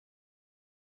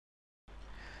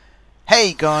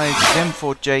Hey guys, it's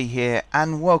M4J here,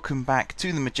 and welcome back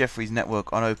to the Jeffries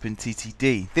Network on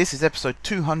OpenTTD. This is episode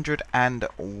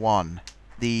 201.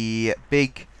 The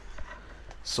big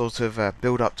sort of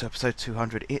build up to episode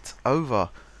 200. It's over.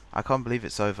 I can't believe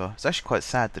it's over. It's actually quite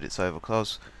sad that it's over because I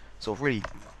was sort of really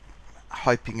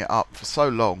hyping it up for so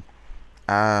long.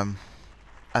 As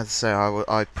I say,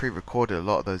 I pre-recorded a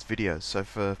lot of those videos, so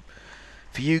for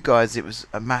you guys it was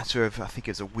a matter of, I think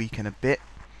it was a week and a bit.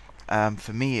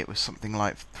 For me it was something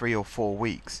like 3 or 4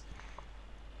 weeks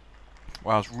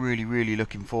where I was really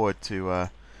looking forward to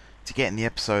getting the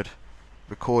episode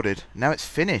recorded. Now it's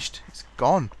finished. It's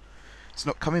gone. It's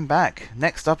not coming back.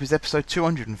 Next up is episode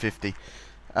 250.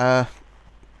 I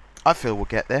feel we'll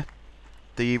get there.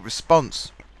 The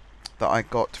response that I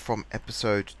got from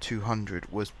episode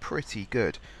 200 was pretty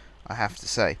good, I have to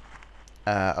say.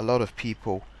 A lot of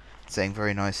people saying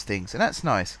very nice things, and that's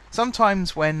nice.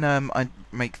 Sometimes when I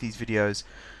make these videos,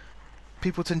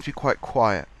 people tend to be quite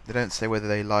quiet. They don't say whether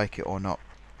they like it or not,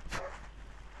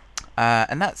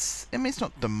 and that's, I mean, it's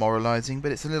not demoralizing,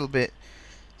 but it's a little bit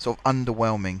sort of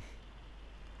underwhelming.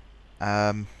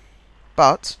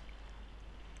 But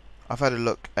I've had a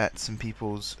look at some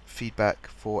people's feedback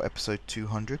for episode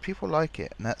 200. People like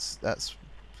it, and that's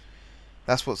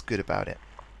what's good about it.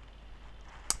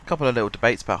 A couple of little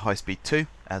debates about High Speed 2,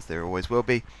 as there always will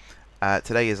be.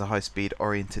 Today is a high speed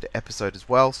oriented episode as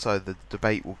well, so the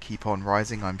debate will keep on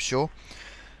rising, I'm sure.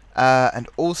 And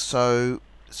also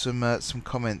some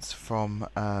comments from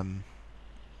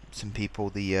some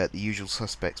people, the usual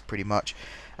suspects pretty much.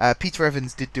 Peter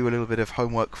Evans did do a little bit of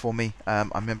homework for me. I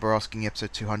remember asking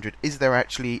episode 200, is there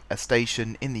actually a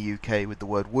station in the UK with the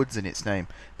word Woods in its name?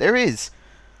 There is.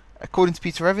 According to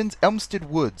Peter Evans, Elmstead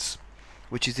Woods,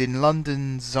 which is in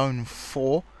London Zone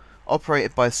 4,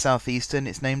 operated by Southeastern.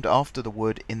 It's named after the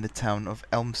wood in the town of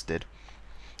Elmstead.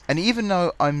 And even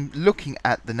though I'm looking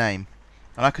at the name,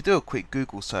 and I could do a quick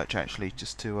Google search actually,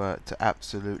 just to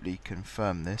absolutely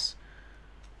confirm this.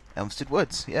 Elmstead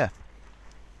Woods, yeah.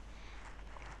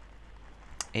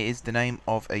 It is the name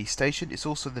of a station. It's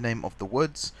also the name of the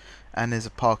woods, and there's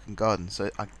a park and garden. So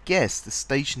I guess the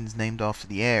station's named after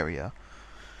the area.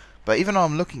 But even though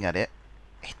I'm looking at it,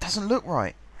 it doesn't look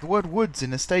right. The word woods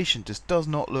in a station just does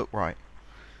not look right.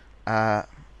 I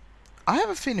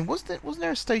have a feeling, wasn't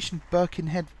there a station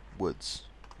Birkenhead Woods?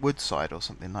 Woodside or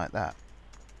something like that?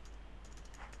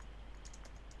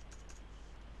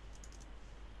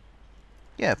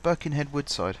 Yeah, Birkenhead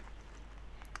Woodside.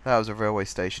 That was a railway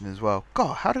station as well.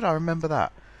 God, how did I remember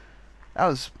that? That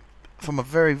was from a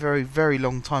very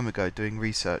long time ago doing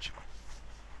research.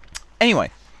 Anyway,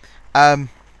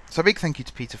 so a big thank you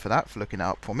to Peter for that, for looking it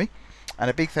up for me. And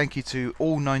a big thank you to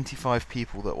all 95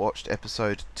 people that watched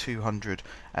episode 200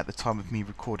 at the time of me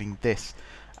recording this.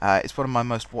 It's one of my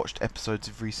most watched episodes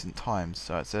of recent times,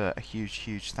 so it's a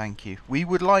huge thank you. We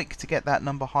would like to get that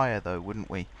number higher though,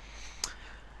 wouldn't we?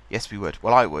 Yes, we would.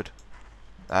 Well, I would.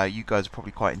 You guys are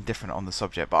probably quite indifferent on the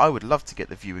subject, but I would love to get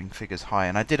the viewing figures high.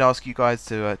 And I did ask you guys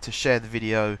to share the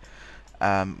video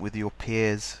with your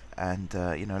peers, and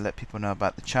you know, let people know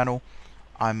about the channel.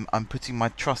 I'm putting my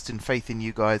trust and faith in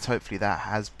you guys. Hopefully that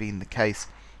has been the case,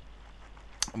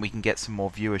 and we can get some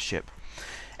more viewership.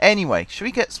 Anyway, should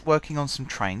we get working on some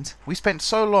trains? We spent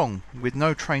so long with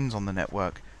no trains on the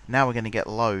network. Now we're going to get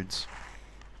loads.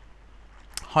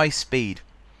 High speed.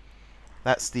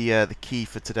 That's the key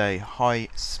for today. High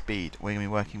speed. We're going to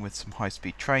be working with some high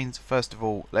speed trains. First of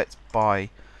all, let's buy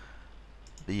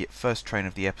the first train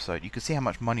of the episode. You can see how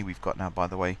much money we've got now, by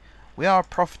the way. We are a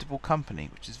profitable company,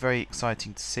 which is very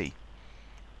exciting to see.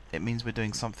 It means we're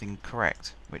doing something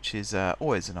correct, which is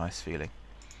always a nice feeling.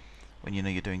 When you know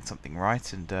you're doing something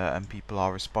right and people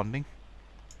are responding.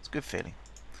 It's a good feeling.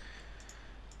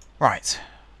 Right.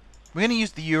 We're going to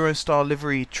use the Eurostar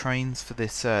livery trains for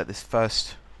this this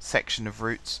first section of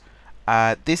routes.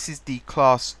 This is the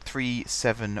Class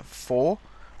 374,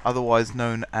 otherwise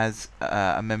known as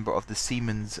a member of the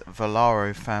Siemens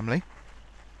Velaro family.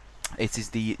 It is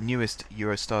the newest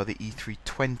Eurostar, the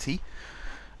E320.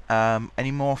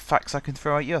 Any more facts I can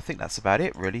throw at you? I think that's about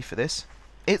it, really, for this.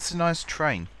 It's a nice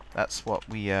train. That's what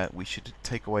we should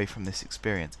take away from this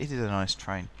experience. It is a nice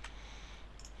train.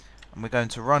 And we're going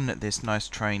to run this nice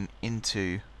train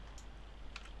into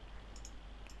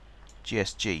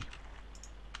GSG.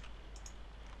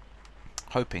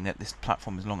 Hoping that this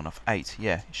platform is long enough. 8,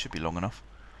 yeah, it should be long enough.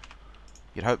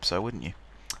 You'd hope so, wouldn't you?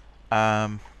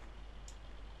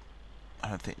 I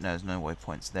don't think, no, there's no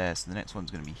waypoints there, so the next one's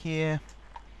going to be here,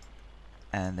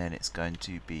 and then it's going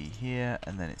to be here,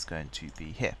 and then it's going to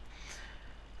be here.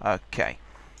 Okay.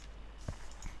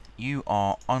 You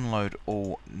are unload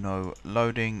all, no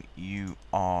loading. You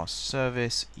are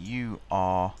service. You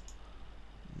are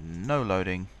no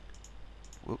loading.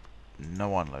 Whoop,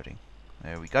 no unloading.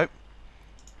 There we go.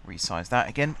 Resize that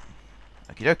again.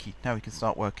 Okie dokie. Now we can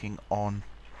start working on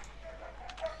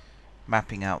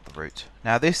mapping out the route.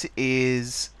 Now this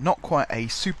is not quite a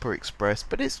Super Express,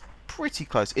 but it's pretty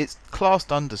close. It's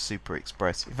classed under Super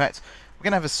Express. In fact, we're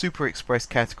going to have a Super Express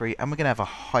category and we're going to have a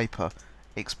Hyper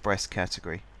Express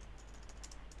category.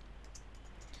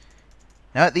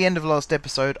 Now at the end of last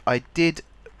episode I did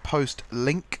post a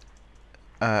link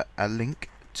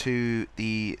to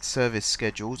the service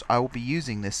schedules. I will be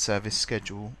using this service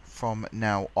schedule from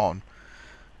now on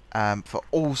for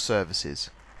all services.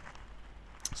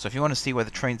 So if you want to see where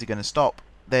the trains are going to stop,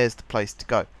 there's the place to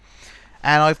go.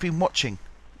 And I've been watching.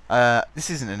 This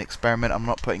isn't an experiment, I'm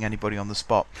not putting anybody on the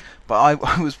spot. But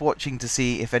I was watching to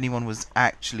see if anyone was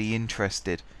actually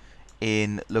interested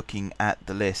in looking at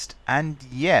the list. And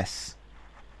yes,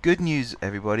 good news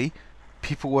everybody,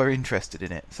 people were interested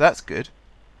in it. So that's good.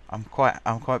 I'm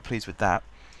quite pleased with that.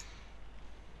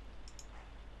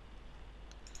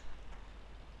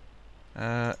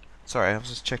 Sorry, I was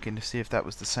just checking to see if that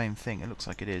was the same thing. It looks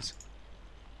like it is.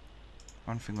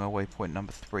 One thing away, point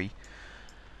number 3.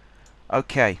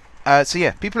 Okay, so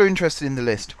yeah, people are interested in the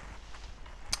list.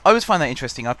 I always find that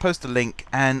interesting. I post a link,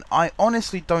 and I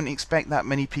honestly don't expect that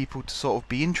many people to sort of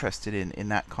be interested in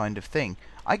that kind of thing.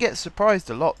 I get surprised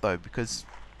a lot though, because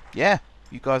yeah,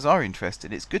 you guys are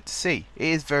interested. It's good to see. It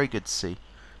is very good to see.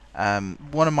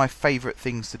 One of my favourite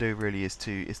things to do really is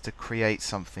to create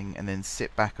something and then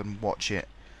sit back and watch it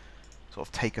sort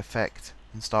of take effect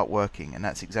and start working, and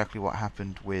that's exactly what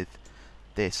happened with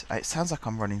this. It sounds like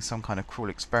I'm running some kind of cruel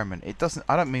experiment. It doesn't.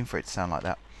 I don't mean for it to sound like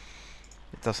that.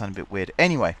 It does sound a bit weird.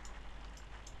 Anyway,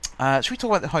 should we talk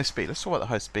about the high speed? Let's talk about the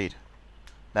high speed.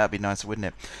 That'd be nicer, wouldn't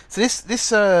it? So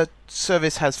this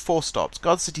service has 4 stops: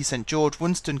 Guard City St George,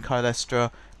 Winston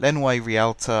Kylestra, Lenway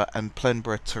Rialta, and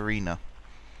Plenborough Torina.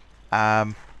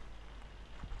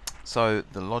 So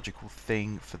the logical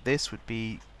thing for this would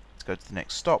be to go to the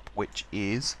next stop, which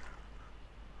is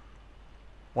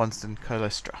Winston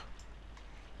Kylestra.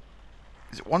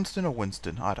 Is it Winston or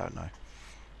Winston? I don't know.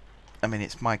 I mean,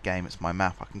 it's my game, it's my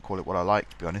map. I can call it what I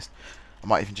like, to be honest. I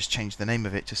might even just change the name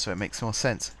of it just so it makes more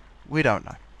sense. We don't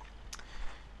know.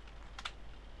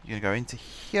 You're going to go into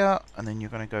here, and then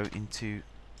you're going to go into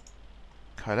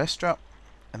Kylestra,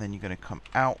 and then you're going to come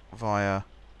out via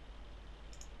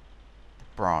the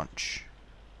branch.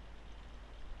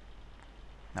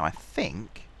 Now I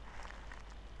think,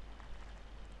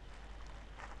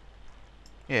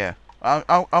 yeah,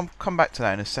 I'll come back to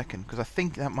that in a second, because I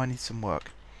think that might need some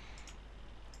work.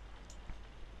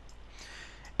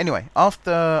 Anyway,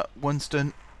 after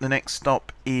Winston, the next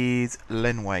stop is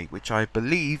Lenway, which I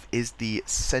believe is the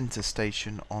centre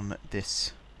station on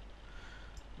this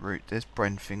route. There's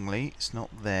Brenfingley, it's not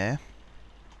there.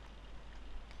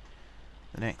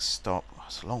 The next stop, oh,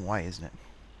 it's a long way, isn't it?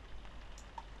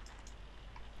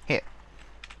 Here.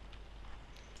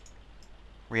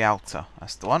 Rialta,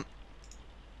 that's the one.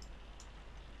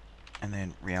 And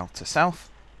then Rialta South.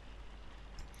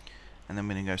 And then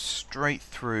we're going to go straight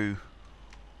through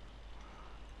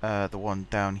the one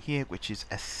down here, which is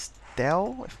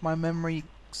Estelle, if my memory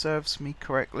serves me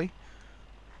correctly.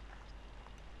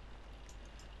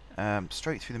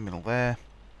 Straight through the middle there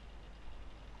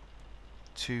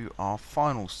to our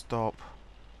final stop.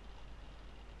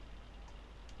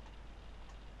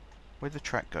 Where'd the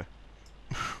track go?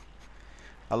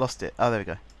 I lost it. Oh, there we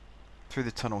go. Through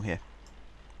the tunnel here.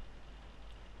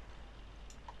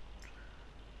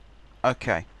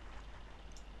 Okay.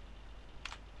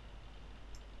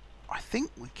 I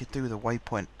think we could do the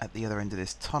waypoint at the other end of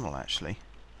this tunnel, actually.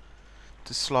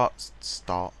 To start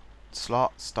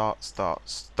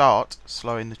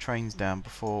slowing the trains down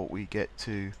before we get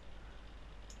to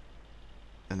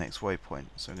the next waypoint.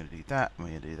 So I'm going to do that, and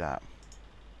we're going to do that.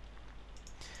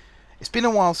 It's been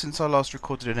a while since I last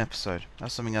recorded an episode.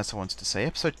 That's something else I wanted to say.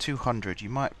 Episode 200, you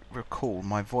might recall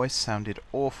my voice sounded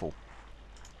awful.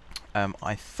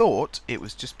 I thought it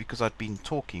was just because I'd been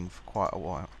talking for quite a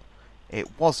while.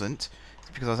 It wasn't. It's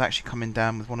because I was actually coming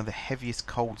down with one of the heaviest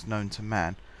colds known to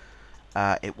man.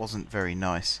 It wasn't very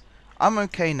nice. I'm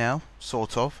okay now,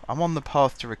 sort of. I'm on the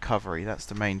path to recovery, that's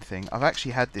the main thing. I've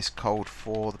actually had this cold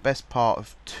for the best part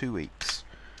of 2 weeks.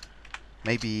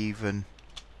 Maybe even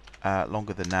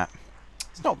longer than that.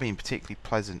 It's not been particularly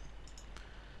pleasant,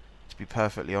 to be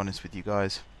perfectly honest with you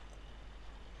guys.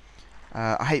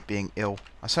 I hate being ill.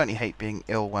 I certainly hate being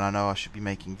ill when I know I should be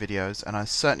making videos, and I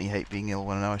certainly hate being ill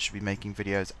when I know I should be making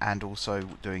videos and also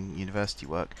doing university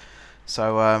work.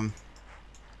 So,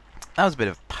 That was a bit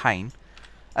of a pain.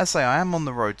 As I say, I am on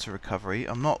the road to recovery.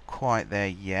 I'm not quite there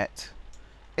yet.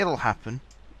 It'll happen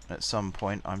at some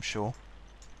point, I'm sure.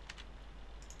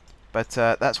 But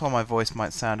that's why my voice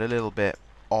might sound a little bit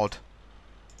odd,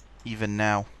 even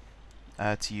now,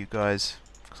 to you guys.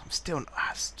 Because I'm still...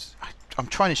 I'm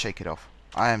trying to shake it off.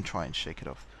 I am trying to shake it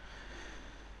off.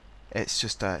 It's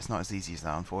just, it's not as easy as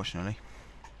that, unfortunately.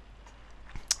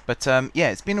 But, yeah,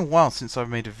 it's been a while since I've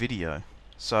made a video.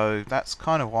 So that's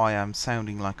kind of why I'm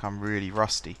sounding like I'm really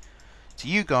rusty. To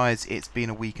you guys, it's been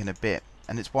a week and a bit.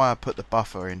 And it's why I put the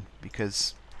buffer in.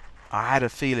 Because I had a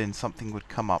feeling something would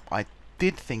come up. I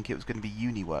did think it was going to be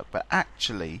uni work. But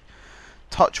actually,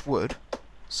 touch wood,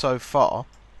 so far,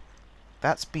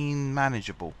 that's been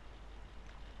manageable.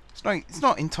 It's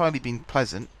not entirely been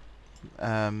pleasant.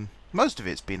 Most of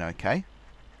it's been okay,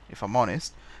 if I'm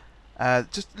honest.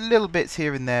 Just little bits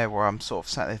here and there where I'm sort of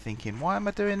sat there thinking, why am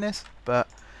I doing this? But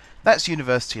that's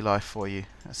university life for you.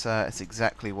 It's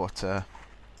exactly what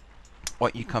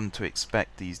you come to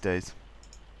expect these days.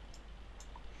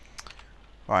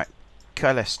 Right,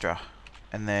 Calestra,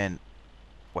 and then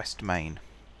West Main.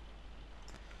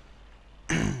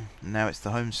 Now it's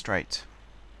the home straight.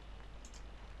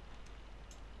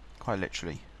 Quite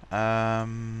literally.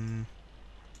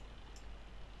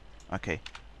 Okay.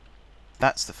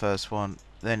 That's the first one,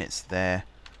 then it's there,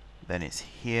 then it's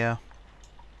here,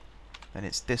 then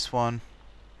it's this one,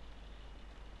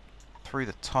 through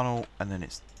the tunnel, and then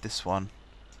it's this one,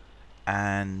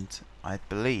 and I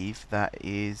believe that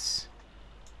is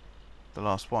the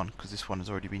last one, because this one has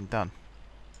already been done.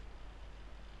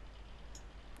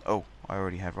 Oh, I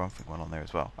already have one on there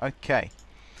as well. Okay.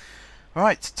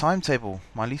 Right, timetable,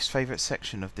 my least favourite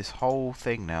section of this whole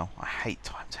thing now. I hate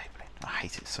timetabling, I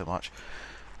hate it so much.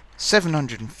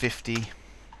 750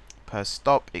 per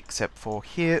stop, except for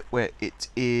here where it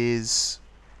is,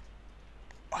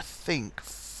 I think,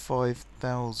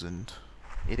 5,000.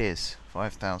 It is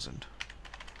 5,000.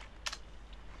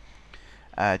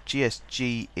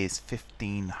 GSG is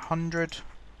 1,500.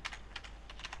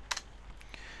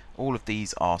 All of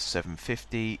these are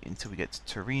 750 until we get to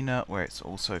Torina, where it's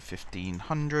also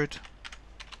 1,500.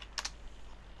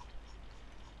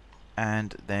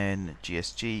 And then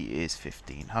GSG is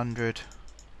 1,500,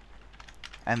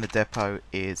 and the depot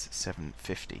is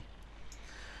 750.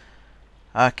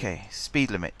 Okay, speed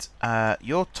limit.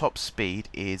 Your top speed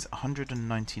is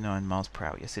 199 miles per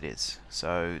hour. Yes, it is.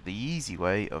 So the easy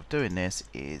way of doing this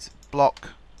is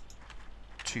block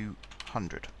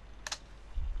 200,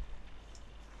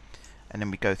 and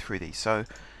then we go through these. So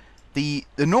the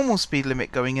normal speed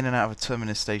limit going in and out of a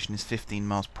terminus station is 15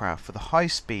 miles per hour. For the high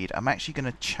speed, I'm actually going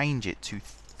to change it to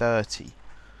 30.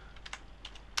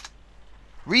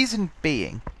 Reason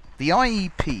being, the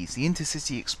IEPs, the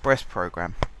Intercity Express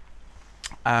program,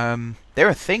 they're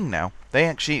a thing now. They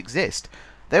actually exist.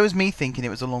 There was me thinking it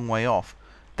was a long way off.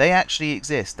 They actually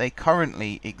exist. They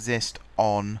currently exist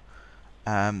on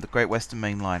the Great Western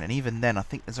Main Line, and even then I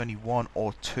think there's only one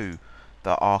or two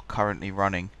that are currently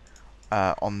running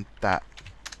on that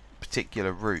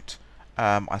particular route.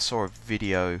 I saw a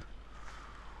video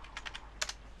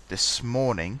this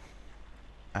morning.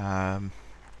 You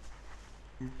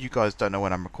guys don't know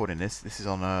when I'm recording this. This is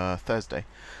on Thursday.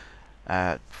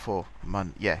 For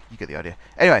Monday. Yeah, you get the idea.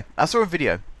 Anyway, I saw a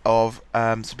video of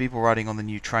some people riding on the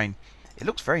new train. It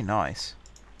looks very nice.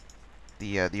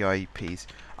 The IEPs.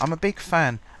 I'm a big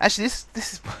fan. Actually,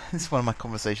 this is one of my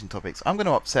conversation topics. I'm going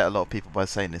to upset a lot of people by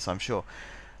saying this, I'm sure.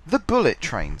 The bullet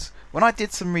trains. When I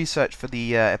did some research for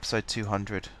the episode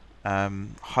 200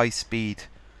 high-speed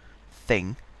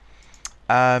thing,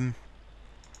 I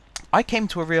came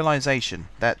to a realization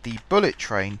that the bullet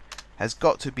train has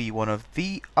got to be one of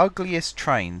the ugliest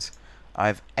trains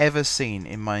I've ever seen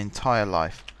in my entire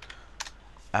life.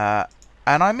 And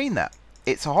I mean that.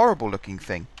 It's a horrible looking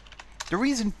thing. The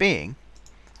reason being,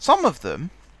 some of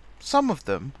them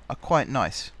are quite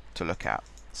nice to look at.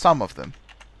 Some of them.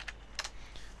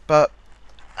 But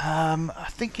I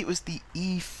think it was the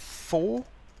E4.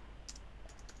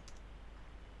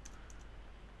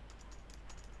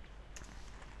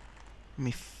 Let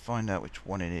me find out which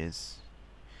one it is.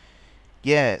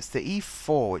 Yeah, it's the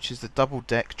E4, which is the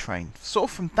double-deck train. Sort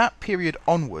of from that period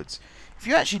onwards, if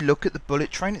you actually look at the bullet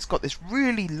train, it's got this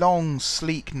really long,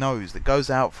 sleek nose that goes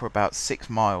out for about 6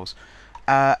 miles.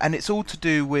 And it's all to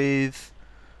do with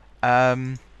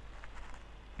aerodynamics.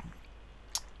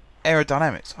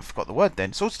 I forgot the word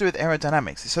then. It's all to do with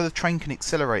aerodynamics. So the train can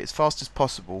accelerate as fast as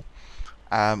possible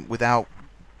without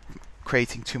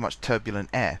creating too much turbulent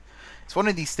air. It's one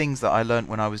of these things that I learned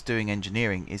when I was doing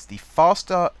engineering, is the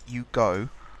faster you go,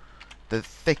 the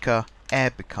thicker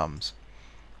air becomes.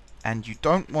 and you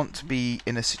don't want to be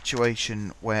in a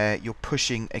situation where you're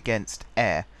pushing against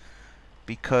air,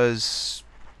 because,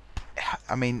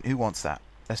 I mean, who wants that?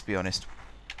 Let's be honest.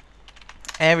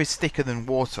 Air is thicker than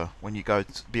water when you go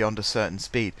beyond a certain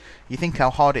speed. You think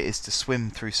how hard it is to swim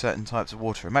through certain types of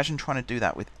water. Imagine trying to do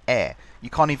that with air.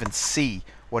 You can't even see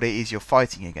what it is you're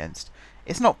fighting against.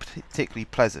 It's not particularly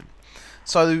pleasant.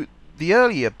 So the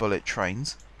earlier bullet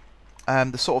trains,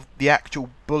 the actual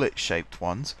bullet-shaped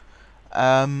ones,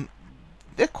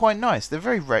 they're quite nice. They're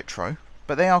very retro,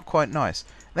 but they are quite nice.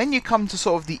 Then you come to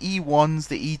sort of the E1s,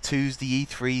 the E2s, the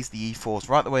E3s, the E4s,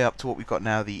 right the way up to what we've got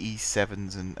now, the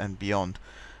E7s and beyond.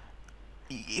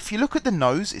 If you look at the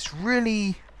nose, it's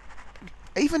really,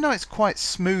 even though it's quite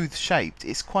smooth shaped,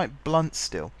 it's quite blunt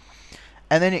still.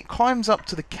 And then it climbs up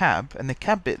to the cab, and the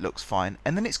cab bit looks fine,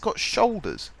 and then it's got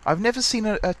shoulders. I've never seen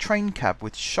a train cab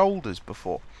with shoulders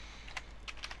before.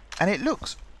 And it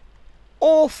looks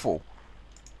awful.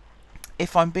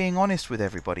 If I'm being honest with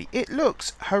everybody, it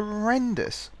looks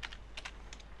horrendous.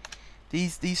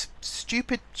 These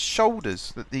stupid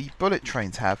shoulders that the bullet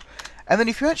trains have, and then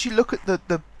if you actually look at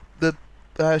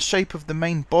the shape of the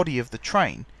main body of the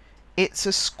train, it's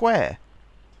a square.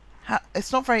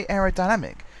 It's not very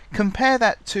aerodynamic. Compare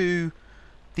that to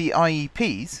the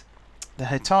IEPs, the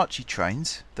Hitachi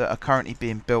trains that are currently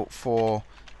being built for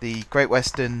the Great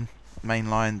Western Main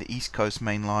Line, the East Coast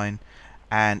Main Line,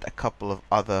 and a couple of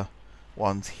other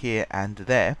ones here and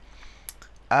there.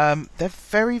 They're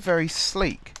very, very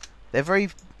sleek. They're very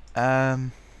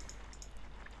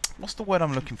what's the word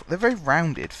I'm looking for? They're very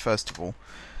rounded, first of all.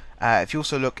 If you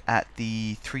also look at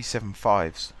the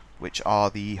 375s, which are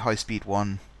the high-speed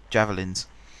one Javelins,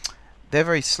 they're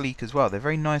very sleek as well. They're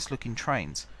very nice looking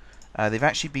trains. They've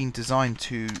actually been designed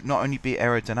to not only be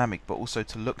aerodynamic but also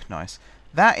to look nice.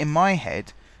 That, in my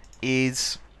head,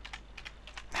 is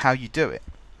how you do it.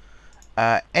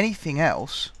 Anything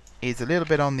else is a little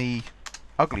bit on the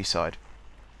ugly side.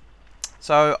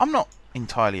 So I'm not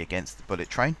entirely against the bullet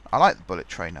train. I like the bullet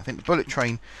train. I think the bullet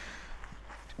train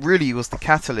really was the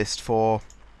catalyst for,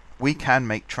 we can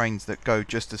make trains that go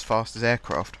just as fast as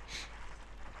aircraft.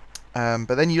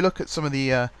 But then you look at some of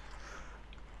the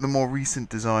more recent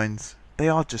designs, they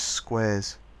are just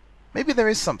squares. Maybe there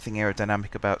is something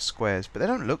aerodynamic about squares, but they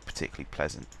don't look particularly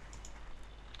pleasant.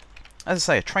 As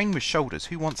I say, a train with shoulders,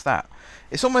 who wants that?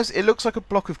 It's almost, it looks like a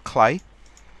block of clay,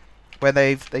 where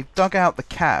they've dug out the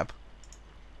cab,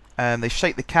 and they've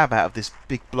shaped the cab out of this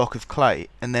big block of clay,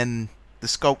 and then the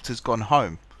sculptor's gone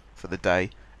home for the day,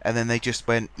 and then they just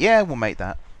went, yeah, we'll make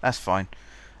that, that's fine.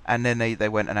 And then they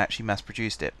went and actually mass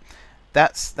produced it.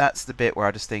 That's the bit where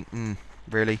I just think,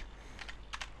 really?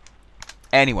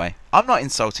 Anyway, I'm not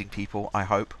insulting people, I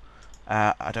hope.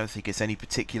 I don't think it's any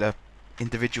particular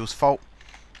individual's fault.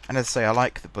 And as I say, I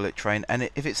like the bullet train, and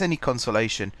if it's any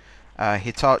consolation,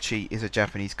 Hitachi is a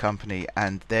Japanese company,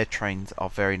 and their trains are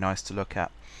very nice to look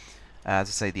at. As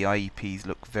I say, the IEPs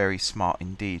look very smart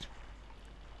indeed.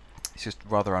 It's just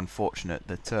rather unfortunate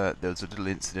that there was a little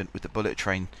incident with the bullet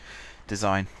train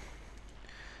design.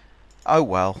 Oh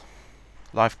well,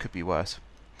 life could be worse.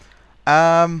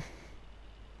 I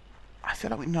feel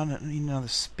like we need another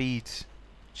speed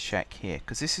check here,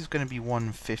 because this is going to be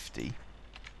 150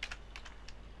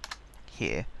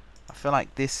 here. I feel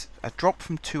like this, a drop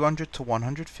from 200 to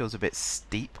 100 feels a bit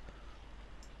steep.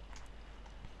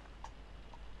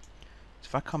 So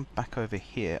if I come back over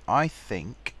here, I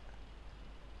think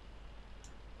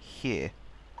here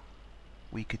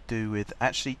we could do with,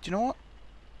 actually, do you know what?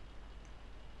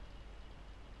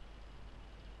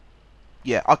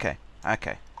 Yeah, okay.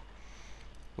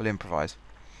 We'll improvise.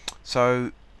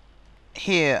 So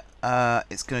here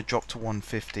it's going to drop to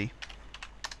 150.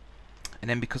 And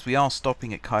then because we are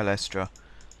stopping at Kylestra,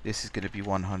 this is going to be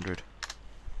 100.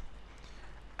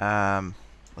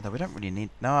 Although we don't really need...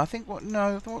 No, I think...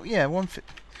 yeah, 150.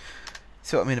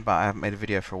 See what I mean about I haven't made a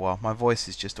video for a while. My voice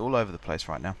is just all over the place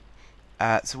right now.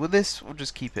 So with this, we'll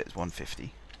just keep it as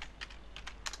 150.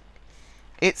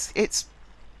 It's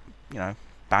you know,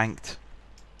 banked.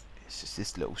 It's just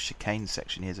this little chicane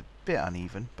section here is a bit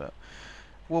uneven, but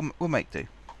we'll make do.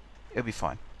 It'll be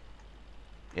fine.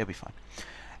 It'll be fine.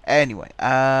 Anyway,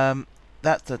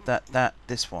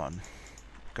 this one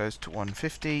goes to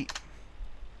 150.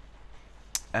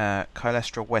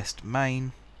 Kylestra West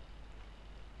Main.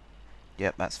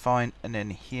 Yep, that's fine. And then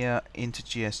here into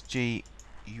GSG,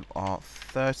 you are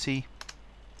 30.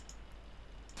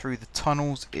 Through the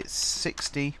tunnels, it's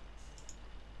 60.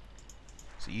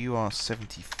 So you are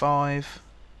 75.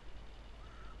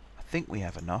 I think we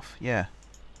have enough. Yeah.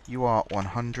 You are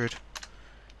 100.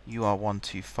 You are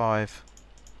 125.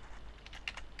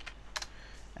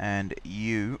 And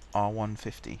you are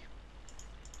 150.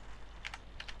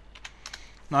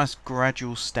 Nice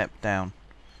gradual step down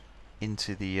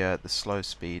into the slow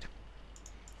speed.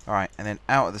 Alright, and then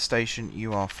out of the station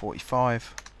you are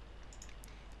 45.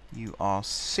 You are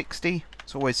 60.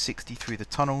 It's always 60 through the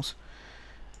tunnels,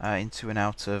 into and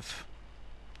out of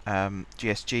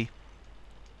GSG.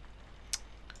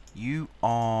 You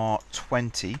are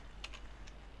 20.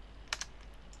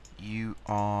 You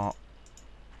are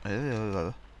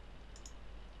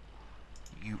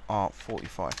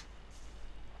 45.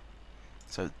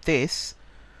 So this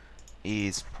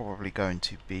is probably going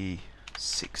to be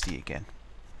 60 again.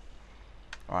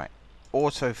 Alright,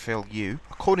 autofill U.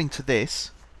 According to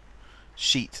this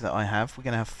sheet that I have, we're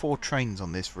going to have 4 trains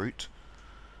on this route.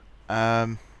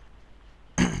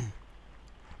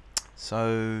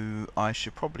 So I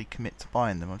should probably commit to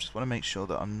buying them. I just want to make sure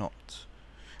that I'm not...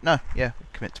 No, yeah,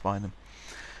 commit to buying them.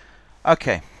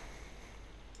 Okay.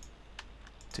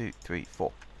 2, 3,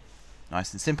 4.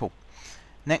 Nice and simple.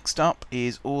 Next up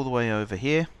is all the way over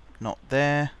here. Not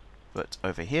there, but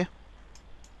over here.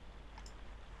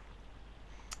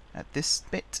 At this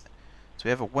bit. So we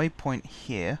have a waypoint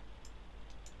here.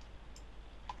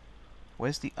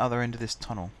 Where's the other end of this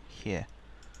tunnel? Here.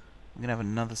 We're going to have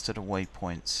another set of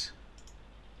waypoints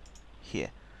here.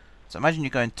 So imagine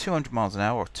you're going 200 miles an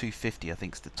hour, or 250 I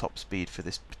think is the top speed for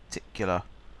this particular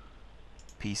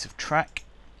piece of track.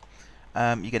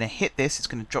 You're going to hit this, it's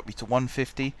going to drop you to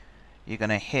 150. You're going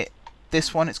to hit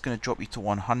this one, it's going to drop you to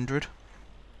 100.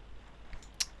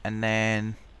 And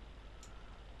then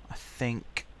I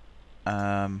think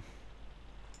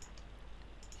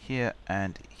here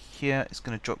and here it's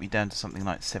going to drop you down to something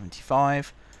like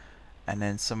 75. And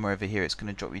then somewhere over here it's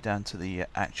going to drop you down to the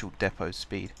actual depot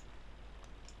speed.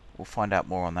 We'll find out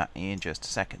more on that in just a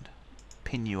second.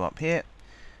 Pin you up here.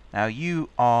 Now you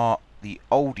are the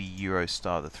oldie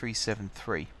Eurostar, the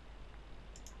 373.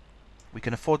 We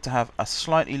can afford to have a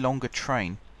slightly longer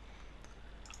train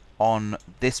on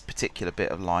this particular bit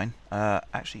of line.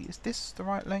 Actually, is this the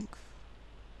right length?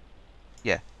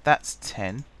 Yeah, that's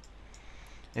 10.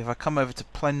 If I come over to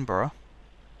Plenborough,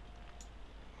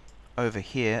 over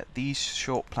here, these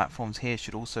short platforms here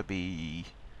should also be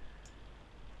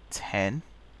 10.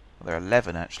 Well, they're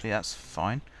 11 actually, that's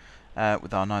fine.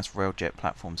 With our nice railjet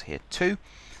platforms here too.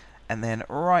 And then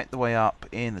right the way up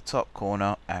in the top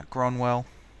corner at Gronwell,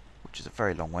 which is a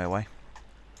very long way away.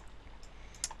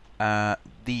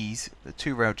 The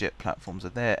 2 railjet platforms are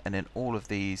there, and then all of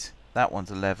these, that one's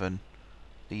 11,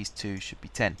 these 2 should be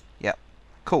 10. Yep,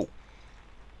 cool.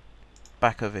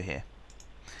 Back over here.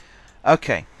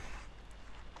 Okay,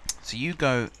 so you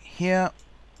go here,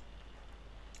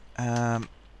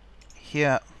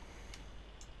 here,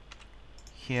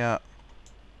 here,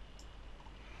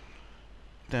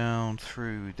 down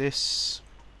through this.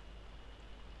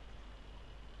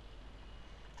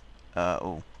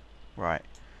 Oh, right.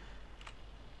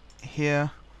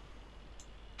 Here,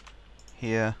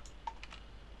 here,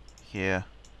 here,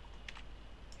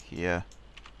 here,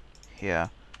 here,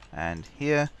 and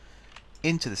here,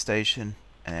 into the station,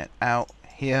 and then out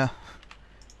here,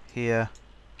 here,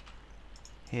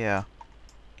 here,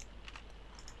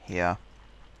 here,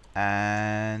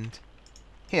 and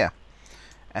here,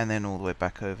 and then all the way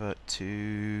back over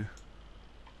to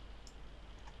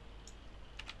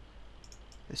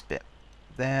this bit.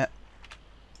 There,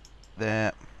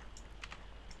 there,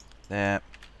 there,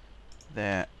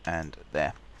 there, and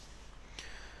there.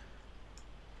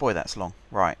 Boy, that's long.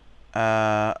 Right.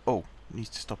 Oh, needs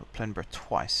to stop at Plenborough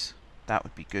twice. That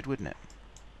would be good, wouldn't it?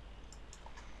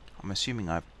 I'm assuming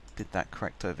I did that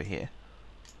correct over here.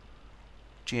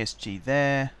 GSG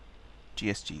there,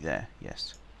 GSG there.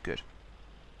 Yes, good.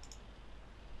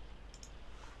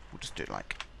 We'll just do it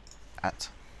like at.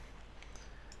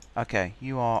 Okay,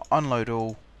 you are unload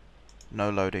all, no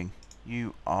loading.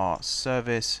 You are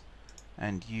service,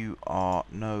 and you are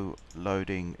no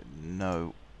loading,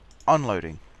 no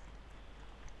unloading.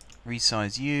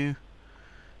 Resize you,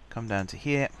 come down to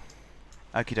here.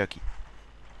 Okie dokie.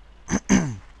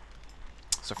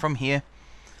 So from here,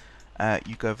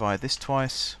 you go via this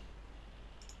twice.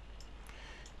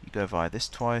 You go via this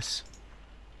twice.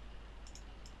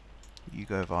 You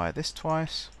go via this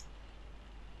twice.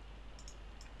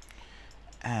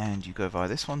 And you go via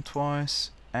this one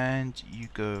twice. And you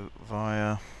go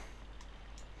via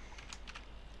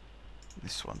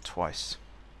this one twice.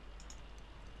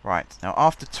 Right, now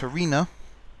after Torina,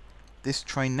 this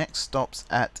train next stops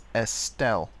at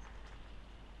Estelle,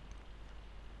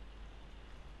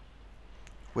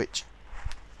 which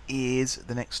is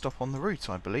the next stop on the route,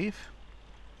 I believe.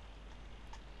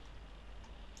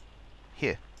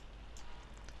 Here.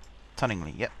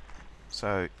 Tunningley, yep.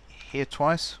 So here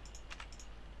twice.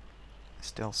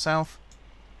 Estelle South.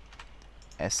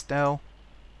 Estelle,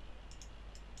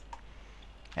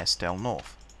 Estelle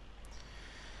North.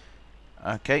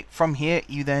 Okay, from here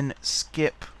you then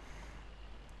skip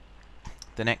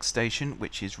the next station,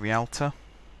 which is Rialta,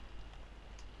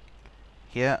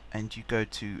 here, and you go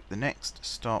to the next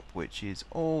stop, which is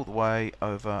all the way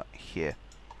over here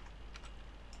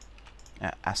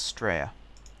at Astrea,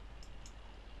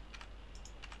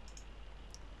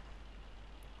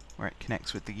 where it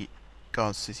connects with the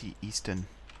Guards City Eastern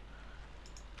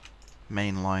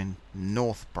Main Line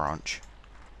North branch.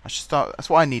 I should start. That's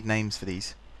why I need names for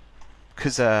these,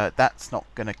 because that's not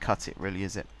going to cut it, really,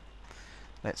 is it?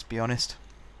 Let's be honest.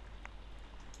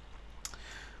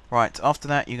 Right, after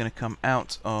that you're going to come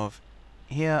out of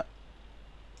here.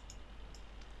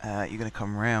 You're going to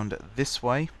come round this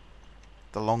way,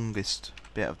 the longest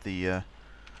bit of the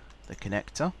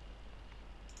connector.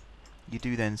 You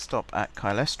do then stop at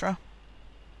Kylestra.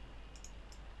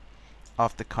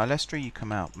 After Kylestra you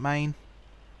come out main.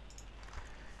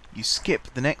 You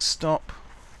skip the next stop,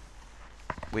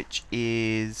 which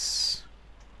is,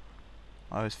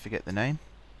 I always forget the name,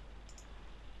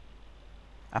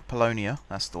 Apollonia,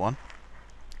 that's the one,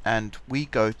 and we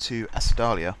go to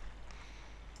Acidalia.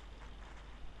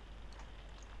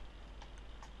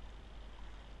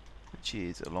 Which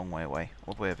is a long way away,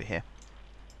 all the way over here.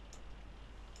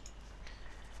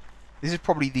 This is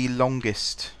probably the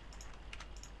longest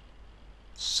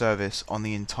service on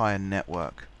the entire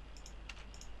network.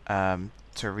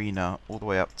 Torina all the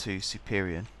way up to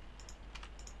Superior.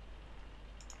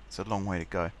 It's a long way to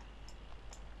go.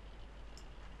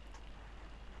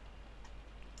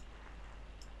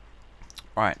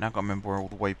 Right, now I've got to remember where all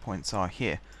the waypoints are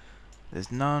here. There's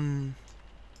none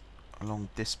along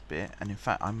this bit, and in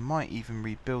fact I might even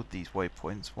rebuild these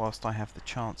waypoints whilst I have the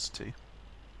chance to.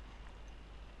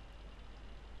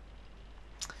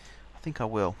 I think I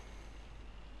will.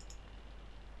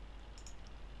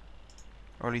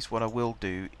 Or at least what I will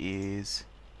do is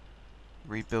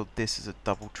rebuild this as a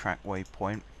double track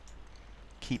waypoint.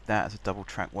 Keep that as a double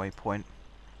track waypoint.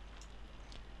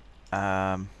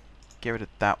 Get rid of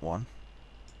that one.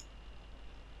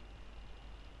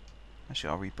 Actually,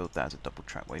 I'll rebuild that as a double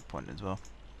track waypoint as well.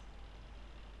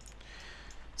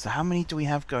 So how many do we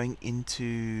have going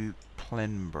into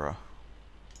Plenborough?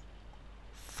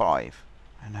 5.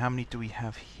 And how many do we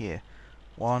have here?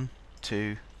 1,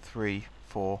 2, 3,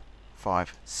 4,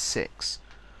 5, 6.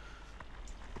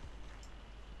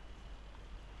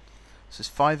 So it's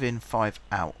 5 in, 5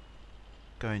 out.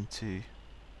 Going to...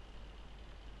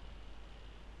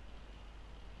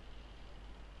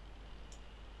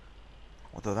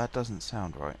 although that doesn't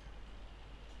sound right.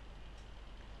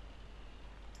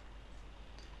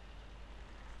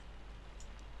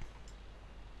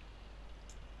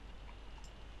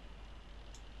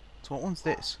 So what one's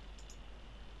this?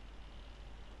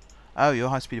 Oh, your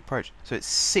high-speed approach. So it's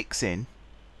 6 in,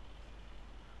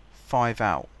 5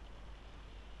 out.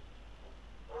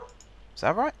 Is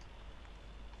that right?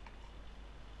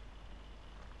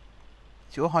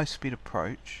 It's your high-speed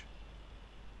approach.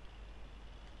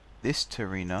 This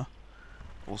Torina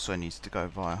also needs to go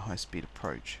via high-speed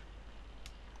approach.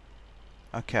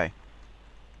 Okay.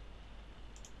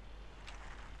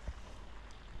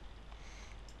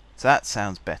 So that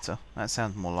sounds better. That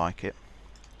sounds more like it.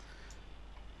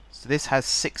 So this has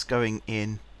 6 going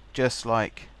in, just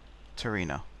like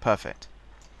Torina. Perfect.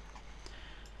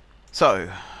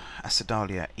 So,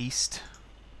 Acidalia East.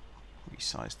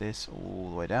 Resize this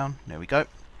all the way down. There we go.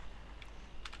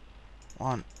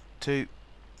 1, 2.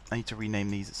 I need to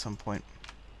rename these at some point.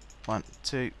 1,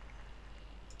 2.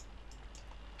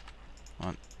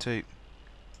 1, 2.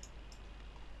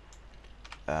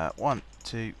 1,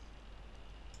 2.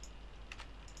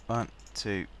 1,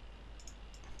 2.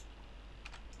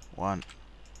 1,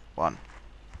 1.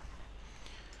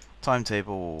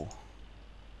 Timetable.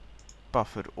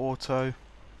 Buffered auto.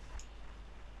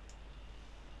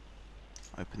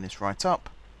 Open this right up.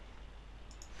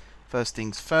 First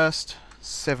things first.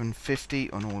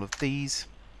 750 on all of these,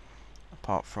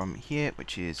 apart from here,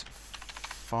 which is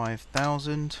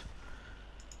 5,000.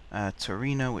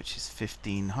 Torino, which is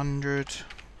 1,500.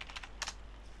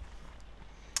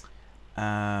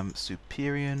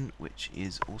 Superior, which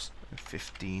is also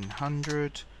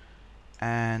 1,500,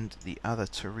 and the other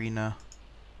Torino,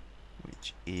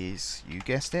 which is, you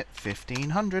guessed it,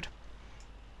 1,500.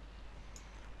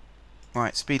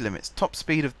 Right, speed limits. Top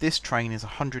speed of this train is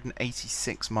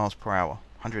 186 miles per hour.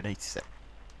 187.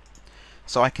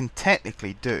 So I can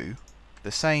technically do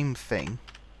the same thing.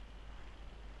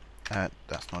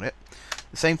 That's not it.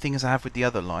 The same thing as I have with the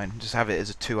other line. Just have it as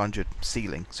a 200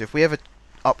 ceiling. So if we ever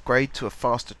upgrade to a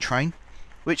faster train,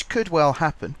 which could well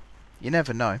happen, You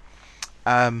never know.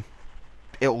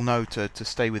 It'll know to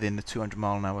stay within the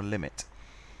 200-mile-an-hour limit.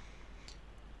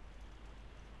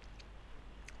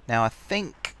 Now I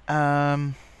think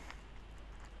well,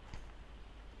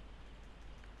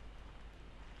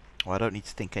 I don't need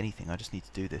to think anything. I just need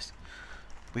to do this.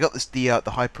 We got this. The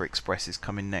Hyper Express is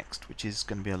coming next, which is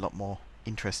going to be a lot more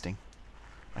interesting.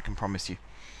 I can promise you.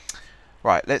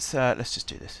 Right, let's just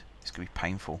do this. It's going to be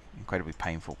painful, incredibly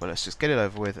painful, but let's just get it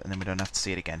over with, and then we don't have to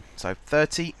see it again. So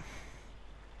 30.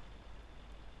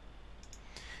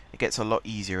 It gets a lot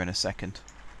easier in a second.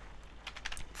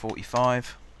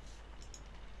 45.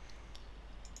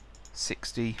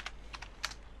 60.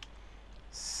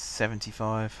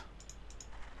 75.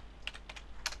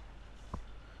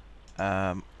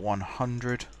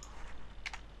 100.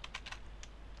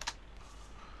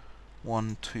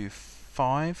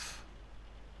 125.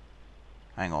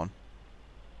 Hang on.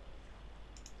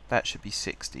 That should be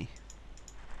 60.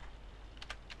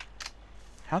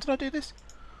 How did I do this?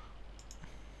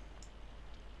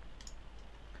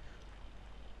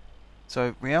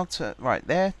 So Rialto, right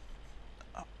there,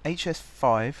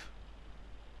 HS5.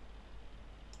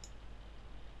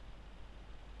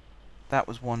 That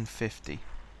was 150.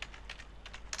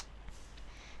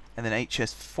 And then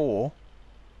HS4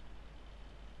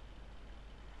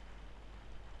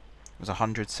 was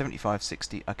 100, 75,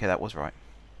 60. Okay, that was right.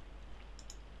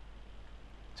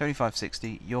 75,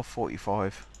 60. You're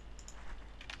 45.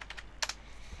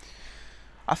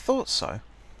 I thought so.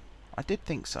 I did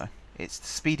think so. It's the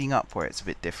speeding up where it's a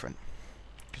bit different.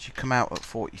 Because you come out at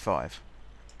 45.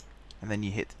 And then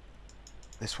you hit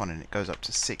this one and it goes up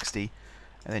to 60.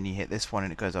 And then you hit this one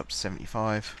and it goes up to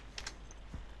 75.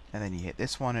 And then you hit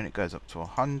this one and it goes up to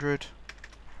 100.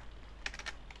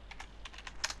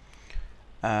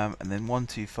 And then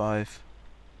 125.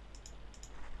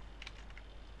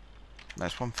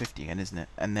 That's 150 again, isn't it?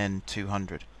 And then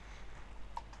 200.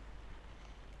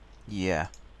 Yeah,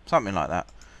 something like that.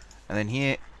 And then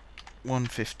here,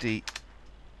 150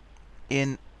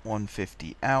 in,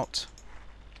 150 out.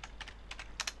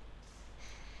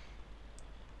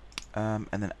 And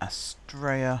then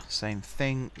Astrea, same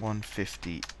thing,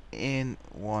 150 in,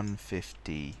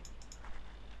 150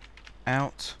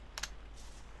 out.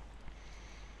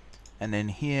 And then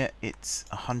here it's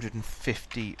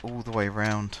 150 all the way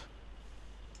around.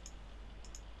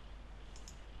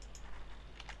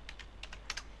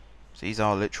 So these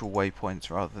are literal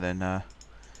waypoints rather than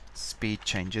speed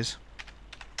changes.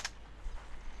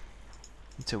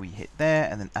 Until we hit there,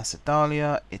 and then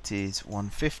Acidalia, it is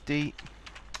 150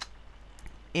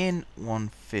 in,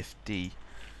 150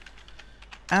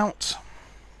 out.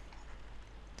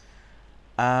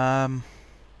 And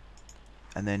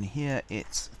then here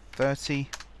it's 30,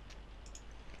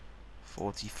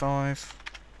 45,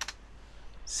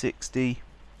 60,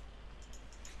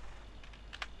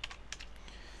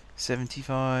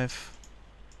 75,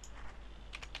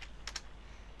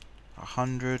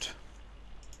 100,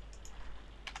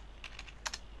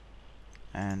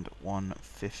 and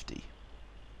 150.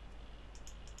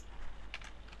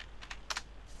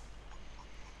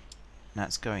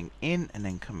 That's going in and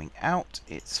then coming out.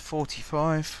 It's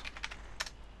 45,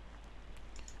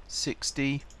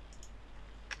 60,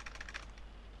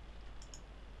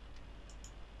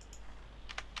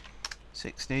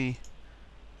 60,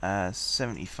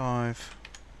 75,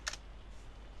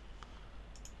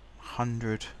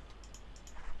 100,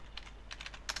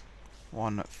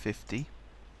 150,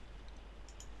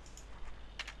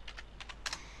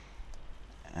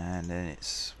 and then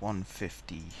it's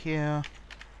 150 here.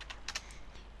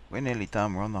 We're nearly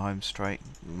done, we're on the home straight,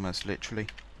 almost literally.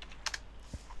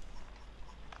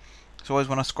 So always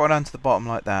when I scroll down to the bottom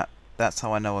like that, that's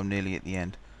how I know I'm nearly at the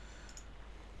end.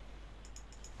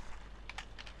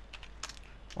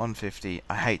 150,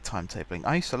 I hate timetabling.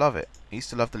 I used to love it. I used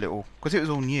to love the little, because it was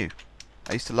all new.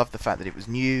 I used to love the fact that it was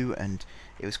new and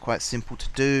it was quite simple to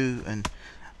do, and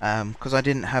because I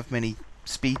didn't have many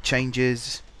speed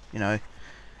changes, you know,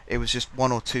 it was just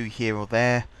one or two here or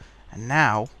there. And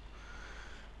now,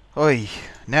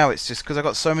 now it's just because I've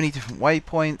got so many different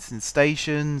waypoints and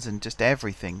stations and just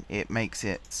everything, it makes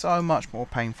it so much more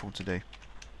painful to do.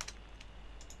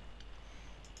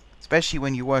 Especially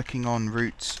when you're working on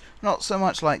routes, not so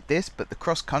much like this, but the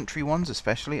cross-country ones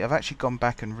especially. I've actually gone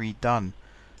back and redone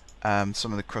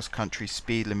some of the cross-country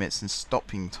speed limits and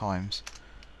stopping times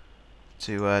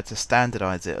to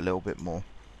standardize it a little bit more.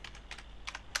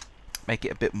 Make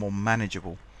it a bit more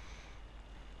manageable.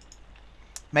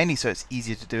 Mainly so it's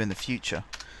easier to do in the future.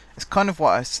 It's kind of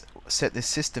what I set this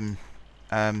system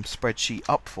spreadsheet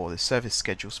up for, this service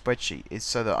schedule spreadsheet, is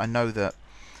so that I know that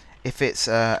if it's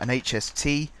an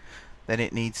HST, Then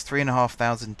it needs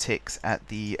 3,500 ticks at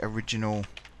the original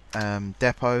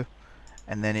depot,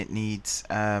 and then it needs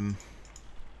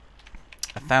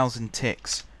 1,000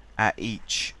 ticks at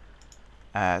each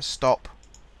stop.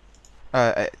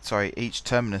 Sorry, each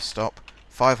terminus stop.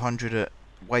 500 at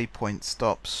waypoint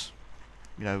stops,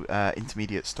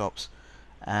 intermediate stops,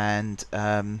 and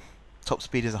top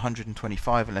speed is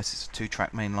 125 unless it's a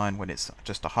 2-track main line, when it's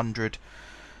just 100,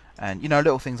 and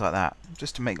little things like that,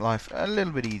 just to make life a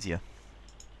little bit easier.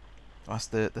 That's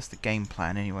the game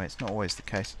plan anyway. It's not always the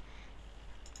case.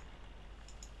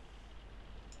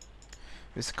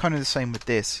 It's kind of the same with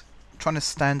this. I'm trying to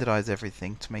standardize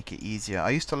everything to make it easier.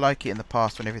 I used to like it in the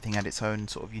past when everything had its own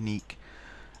sort of unique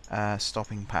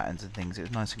stopping patterns and things. It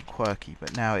was nice and quirky,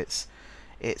 but now it's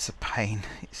a pain.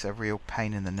 It's a real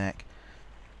pain in the neck.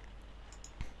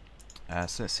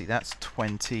 So let's see, that's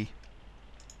 20.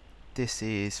 This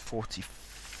is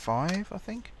 45, I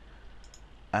think.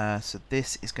 So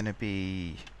this is going to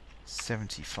be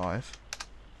 75,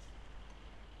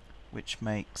 which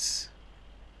makes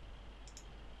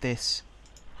this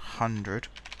 100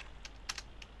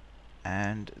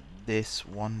 and this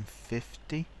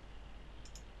 150.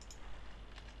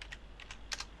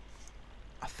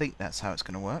 I think that's how it's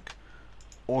going to work.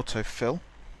 Autofill.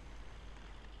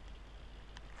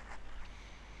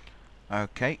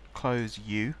 Okay, close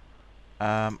U.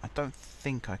 I don't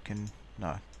think I can.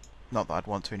 No, not that I'd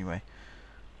want to anyway.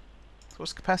 So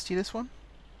what's the capacity of this one?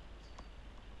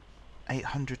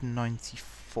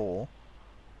 894,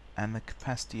 and the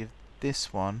capacity of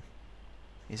this one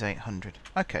is 800.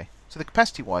 Okay, so the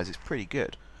capacity wise it's pretty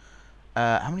good.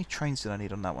 How many trains did I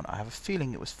need on that one? I have a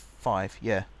feeling it was 5.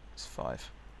 Yeah, it's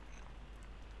 5.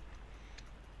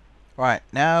 Right,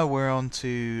 now we're on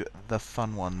to the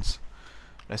fun ones.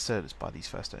 Let's buy these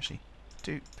first actually.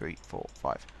 2, 3, 4,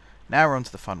 5. Now we're on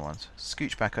to the fun ones.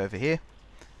 Scooch back over here.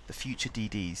 The future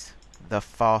DDs. The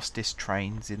fastest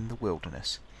trains in the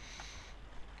wilderness.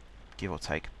 Give or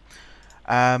take.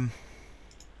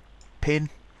 Pin.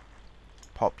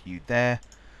 Pop you there.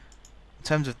 In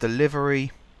terms of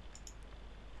delivery,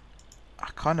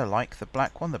 I kind of like the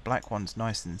black one. The black one's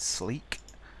nice and sleek.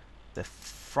 The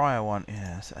Fryer one,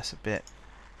 yeah, that's a bit...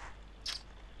 It's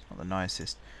not the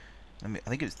nicest. I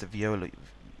think it was the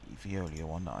Veolia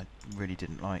one that I really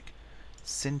didn't like.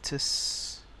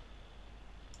 Cintus,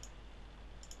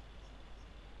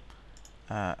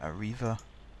 Arriva.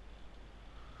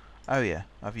 Oh yeah,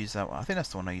 I've used that one. I think that's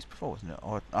the one I used before, wasn't it?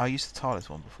 Or I used the Thales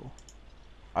one before.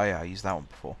 Oh yeah, I used that one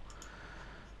before.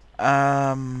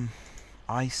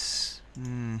 Ice.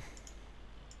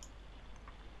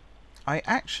 I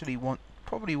actually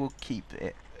probably will keep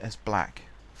it as black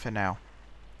for now.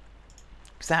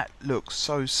 Because that looks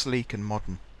so sleek and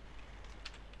modern.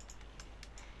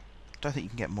 Don't think you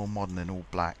can get more modern than all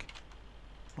black.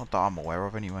 Not that I'm aware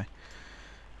of, anyway.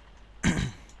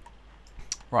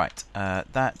 Right,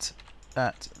 that,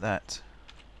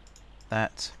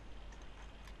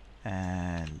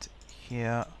 and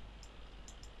here,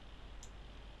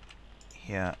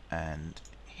 here, and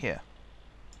here.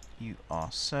 You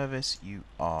are service, you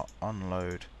are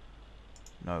unload,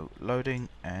 no loading,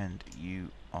 and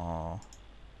you are...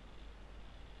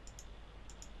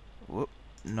 Whoop,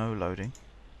 no loading.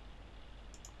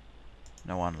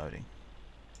 No unloading.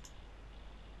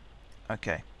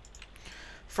 Okay.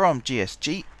 From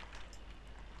GSG,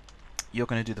 you're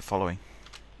going to do the following.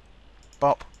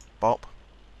 Bop, bop.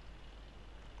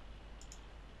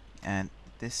 And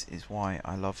this is why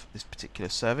I love this particular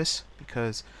service,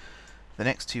 because the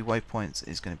next 2 waypoints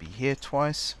is going to be here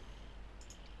twice.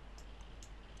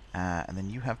 And then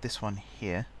you have this one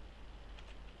here.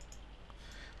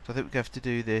 So I think we have to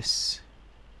do this.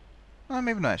 Oh,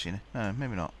 maybe not actually. No,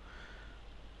 maybe not.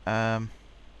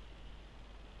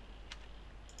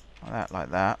 Like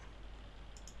that.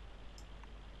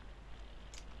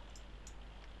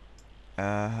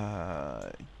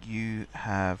 You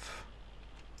have.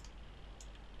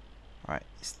 Right,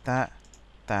 it's that,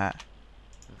 that,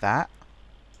 I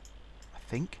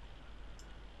think.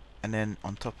 And then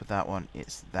on top of that one,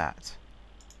 it's that.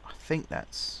 I think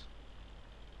that's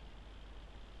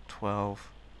 12,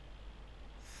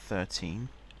 13,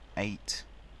 8,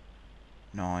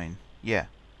 9. Yeah,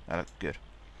 that looks good.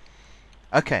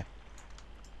 Okay.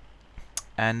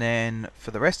 And then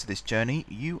for the rest of this journey,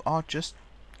 you are just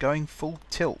going full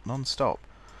tilt non-stop.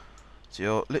 So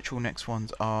your literal next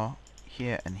ones are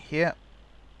here and here.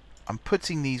 I'm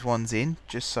putting these ones in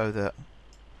just so that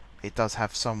it does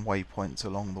have some waypoints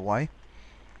along the way.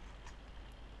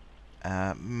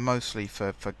 Mostly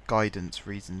for guidance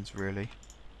reasons, really.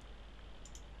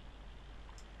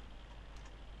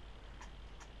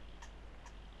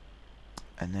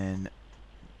 And then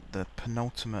the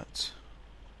penultimate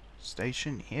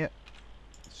station here,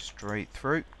 straight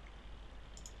through.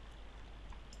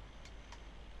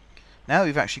 Now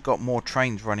we've actually got more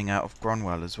trains running out of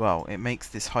Gronwell as well. It makes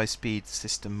this high-speed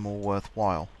system more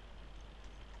worthwhile.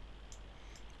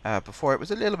 Before it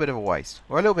was a little bit of a waste,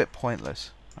 or a little bit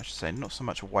pointless, I should say. Not so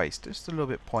much a waste, just a little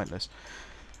bit pointless.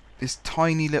 This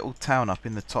tiny little town up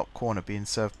in the top corner being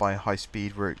served by a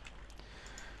high-speed route,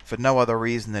 for no other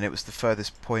reason than it was the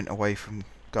furthest point away from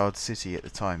Guard City at the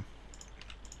time.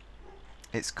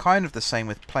 It's kind of the same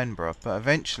with Plenborough, but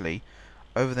eventually,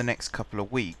 over the next couple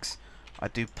of weeks, I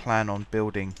do plan on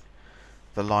building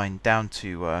the line down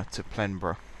to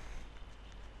Plenborough.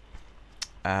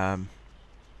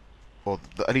 Or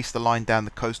at least the line down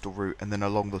the coastal route and then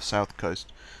along the south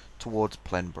coast towards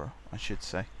Plenborough, I should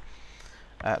say.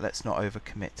 Let's not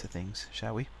overcommit to things,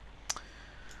 shall we?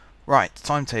 Right,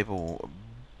 timetable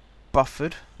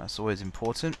buffered. That's always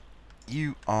important.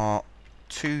 You are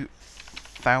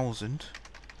 2,000.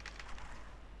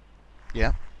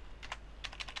 Yeah.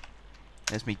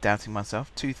 There's me doubting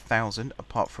myself. 2,000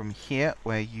 apart from here,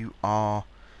 where you are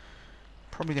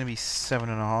probably going to be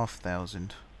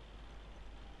 7,500.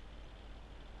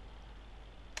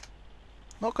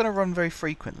 Not going to run very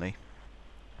frequently,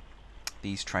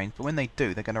 these trains, but when they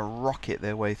do, they're going to rocket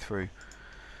their way through.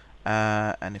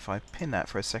 And if I pin that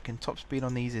for a second, top speed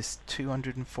on these is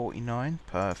 249.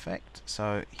 Perfect.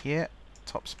 So here,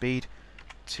 top speed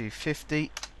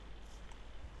 250.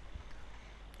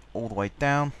 All the way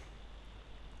down.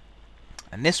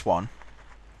 And this one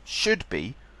should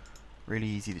be really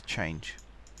easy to change.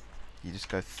 You just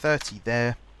go 30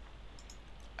 there,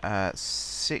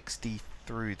 60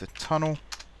 through the tunnel,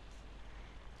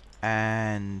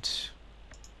 and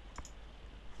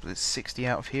there's 60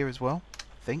 out of here as well,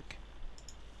 I think.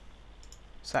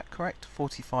 Is that correct?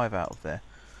 45 out of there.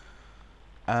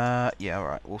 Yeah,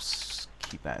 alright, we'll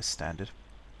keep that as standard.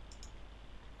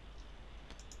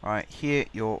 Right, here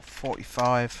you're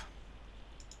 45.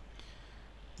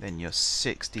 Then you're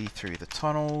 60 through the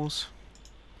tunnels.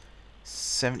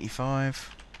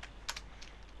 75.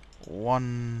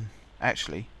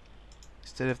 Actually,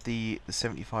 instead of the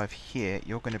 75 here,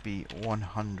 you're going to be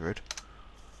 100.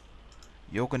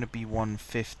 You're going to be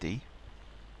 150.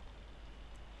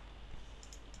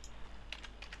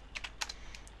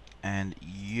 And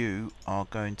you are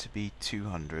going to be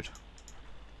 200.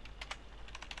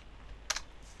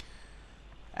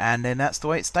 And then that's the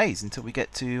way it stays until we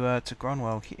get to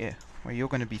Gronwell here, where you're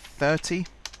going to be 30.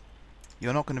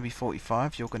 You're not going to be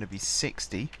 45. You're going to be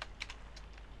 60.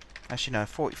 Actually, no,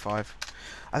 45.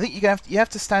 I think you have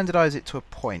to standardise it to a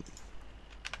point.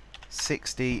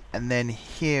 60, and then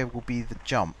here will be the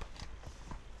jump.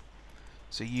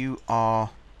 So you are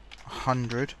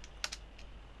 100,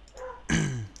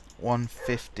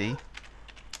 150,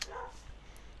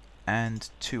 and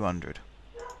 200.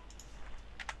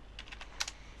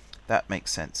 That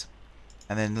makes sense.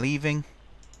 And then leaving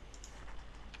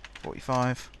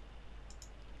 45,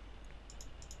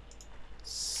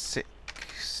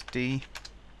 60,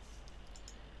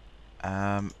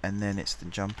 and then it's the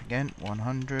jump again,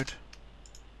 100,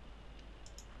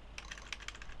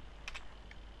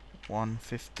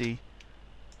 150,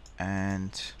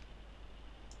 and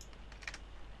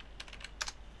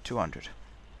 200.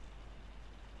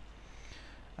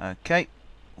 Okay.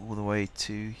 All the way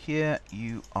to here,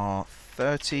 you are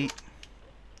 30,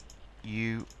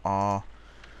 you are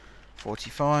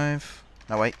 45,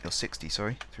 no wait, you're 60,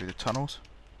 sorry, through the tunnels.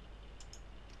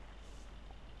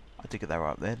 I did get that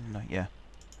right up there, didn't I? Yeah.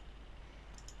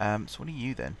 So what are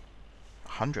you then?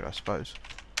 100, I suppose.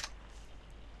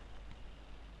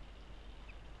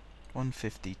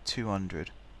 150,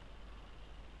 200.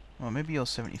 Well, maybe you're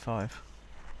 75.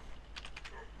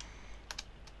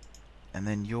 And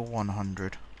then you're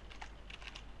 100.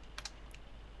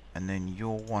 And then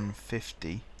you're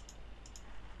 150.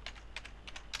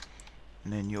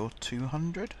 And then you're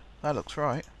 200. That looks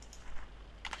right.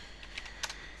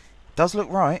 Does look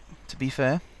right, to be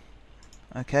fair.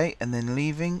 Okay, and then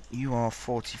leaving, you are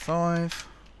 45.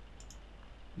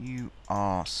 You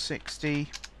are 60.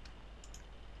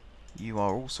 You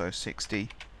are also 60.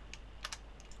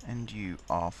 And you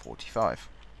are 45.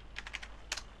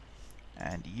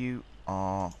 And you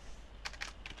are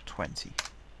 20.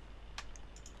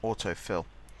 Autofill.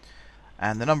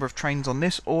 And the number of trains on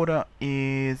this order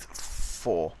is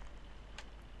 4.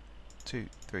 2,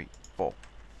 3, 4.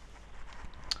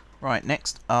 Right,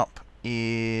 next up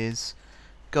is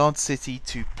Guard City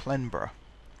to Plenborough.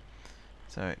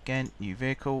 So again, new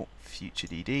vehicle, future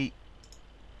DD,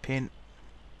 pin.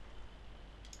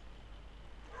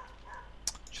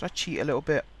 Should I cheat a little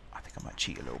bit? I think I might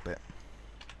cheat a little bit.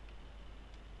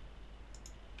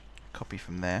 copy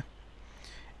from there,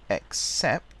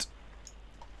 except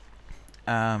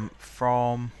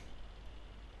from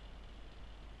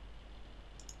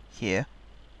here.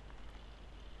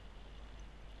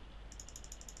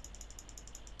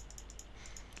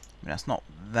 I mean, that's not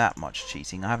that much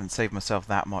cheating. I haven't saved myself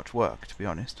that much work, to be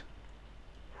honest.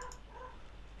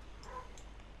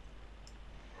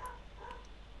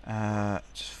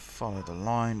 Just follow the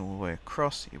line all the way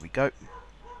across. Here we go.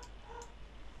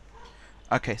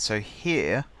 Okay, so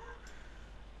here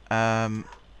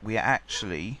we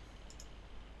actually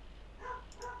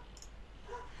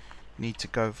need to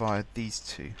go via these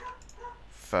two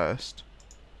first,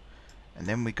 and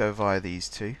then we go via these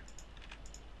two,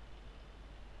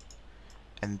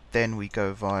 and then we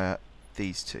go via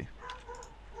these two,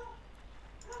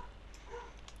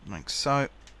 like so.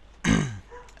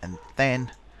 And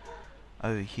then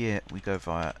over here we go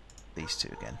via these two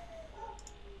again.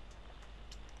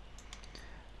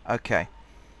 Okay,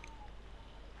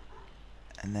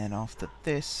 and then after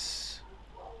this,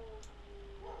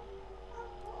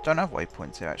 don't have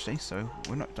waypoints here actually, so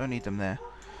don't need them there.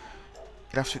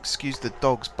 You'll have to excuse the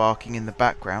dogs barking in the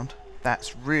background.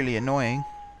 That's really annoying.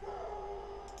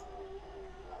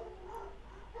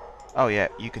 Oh yeah,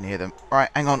 you can hear them. Right,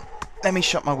 hang on. Let me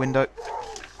shut my window.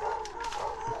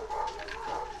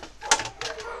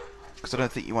 Because I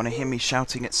don't think you want to hear me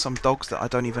shouting at some dogs that I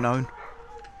don't even own.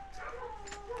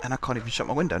 And I can't even shut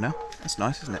my window now. That's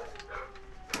nice, isn't it?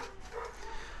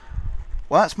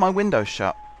 Well, that's my window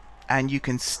shut. And you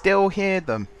can still hear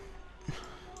them.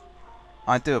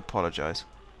 I do apologise.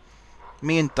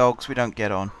 Me and dogs, we don't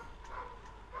get on.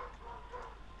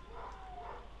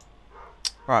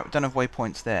 Right, we don't have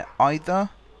waypoints there either.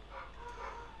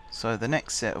 So the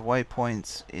next set of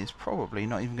waypoints is probably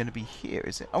not even going to be here,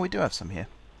 is it? Oh, we do have some here.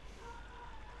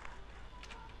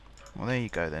 Well, there you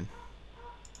go then.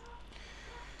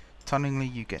 Tunningly,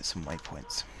 you get some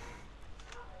waypoints.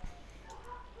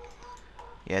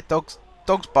 Yeah, dogs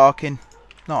barking.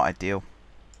 Not ideal.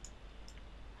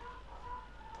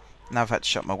 Now I've had to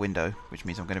shut my window, which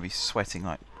means I'm going to be sweating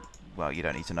like, well, you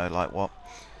don't need to know like what.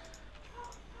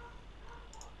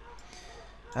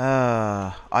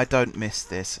 I don't miss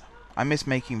this. I miss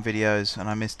making videos, and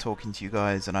I miss talking to you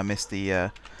guys, and I miss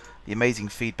the amazing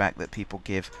feedback that people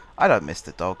give. I don't miss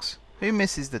the dogs. Who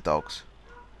misses the dogs?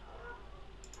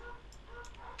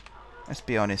 Let's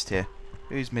be honest here.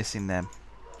 Who's missing them?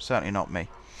 Certainly not me.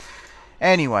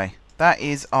 Anyway, that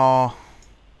is our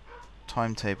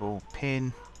timetable.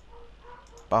 Pin,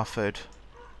 buffered.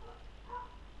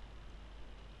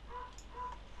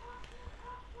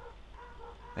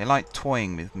 They like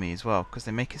toying with me as well, because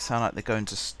they make it sound like they're going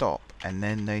to stop, and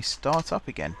then they start up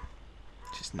again.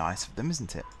 Which is nice of them,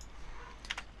 isn't it?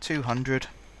 200.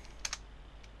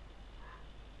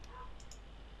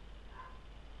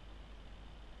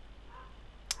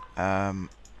 Um,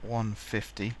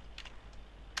 150.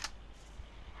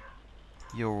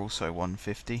 You're also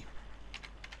 150.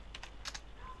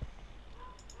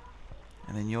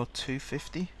 And then you're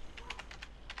 250.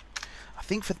 I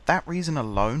think for that reason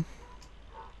alone,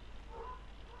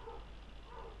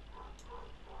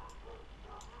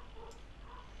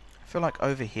 I feel like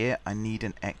over here I need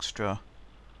an extra.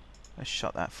 Let's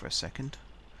shut that for a second.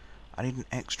 I need an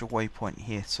extra waypoint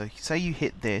here. So say you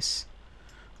hit this.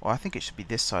 Well, I think it should be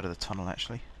this side of the tunnel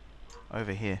actually.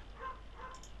 Over here.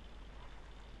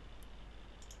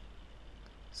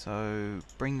 So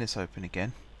bring this open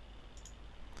again.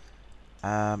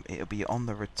 It'll be on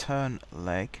the return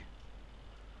leg.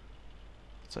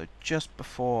 So just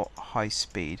before high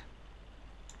speed,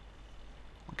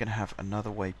 we're going to have another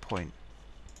waypoint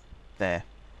there.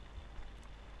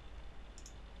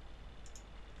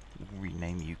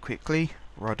 Rename you quickly.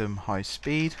 Radeon high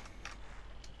speed.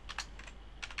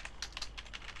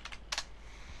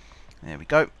 There we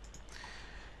go.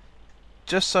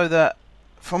 Just so that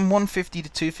from 150 to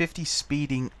 250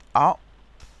 speeding up.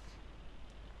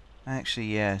 Actually,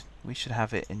 yeah, we should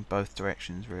have it in both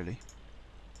directions really.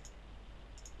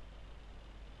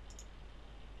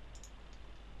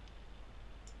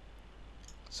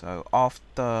 So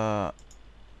after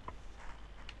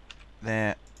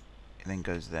there, it then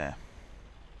goes there.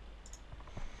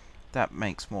 That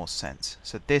makes more sense.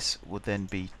 So this would then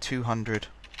be 200,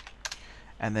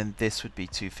 and then this would be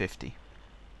 250.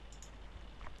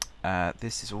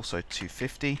 This is also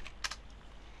 250.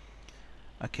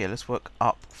 Okay, let's work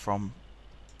up from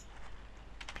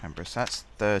Cambridge. That's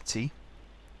 30.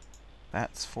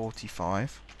 That's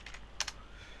 45.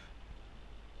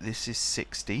 This is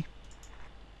 60.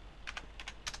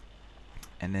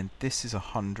 And then this is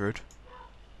 100.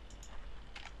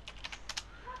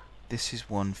 This is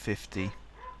 150.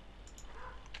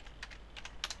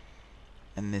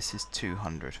 and this is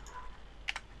 200.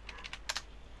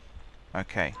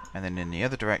 Okay, and then in the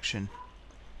other direction,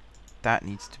 that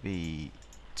needs to be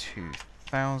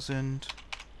 2000.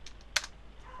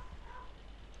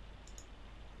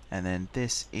 And then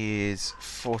this is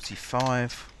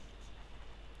 45.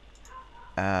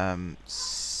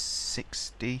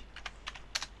 60.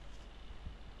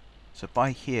 So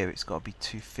by here it's got to be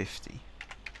 250.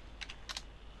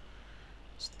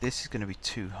 So this is going to be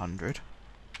 200.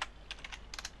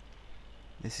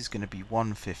 This is going to be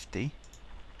 150.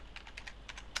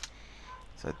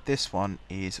 So this one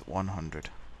is 100.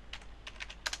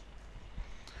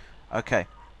 Okay,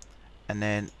 and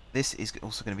then this is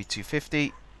also going to be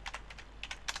 250.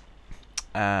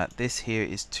 This here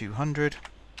is 200.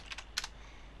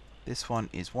 This one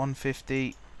is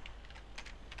 150.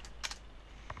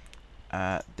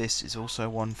 This is also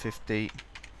 150.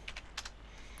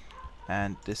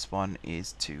 And this one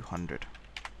is 200.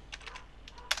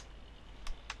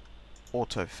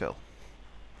 Autofill.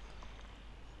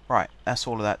 Right, that's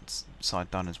all of that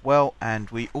side done as well. And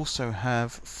we also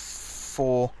have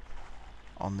 4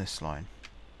 on this line.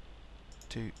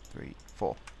 2, 3,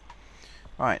 4.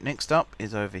 Right, next up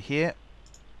is over here.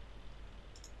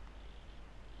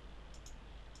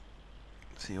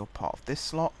 So you're part of this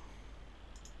slot.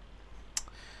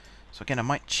 So again, I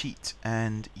might cheat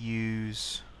and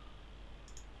use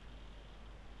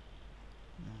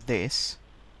this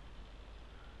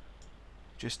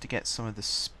just to get some of the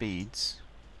speeds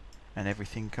and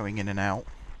everything going in and out.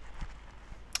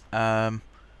 So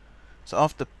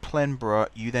after Plenborough,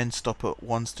 you then stop at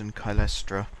Wanston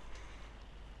Kylestra.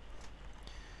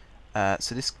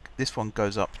 So this one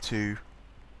goes up to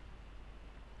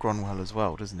Gronwell as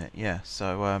well, doesn't it? Yeah.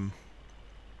 So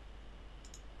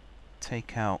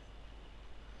take out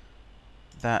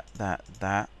that.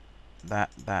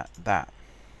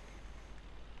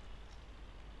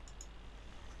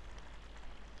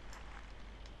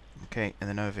 Okay, and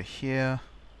then over here,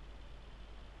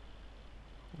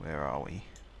 where are we?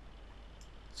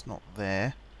 It's not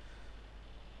there.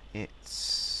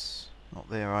 It's not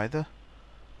there either.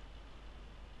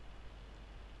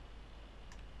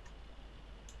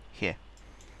 Here.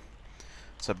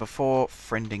 So before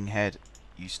Friending Head,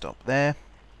 you stop there.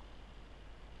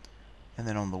 And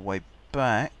then on the way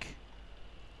back,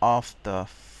 after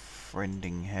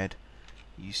Friending Head,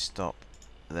 you stop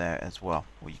there as well.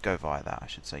 Well, you go via that, I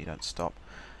should say, you don't stop.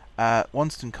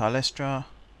 Wanston Kylestra,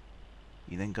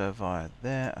 you then go via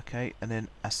there, okay, and then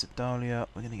Acidalia,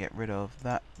 we're going to get rid of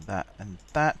that, and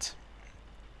that.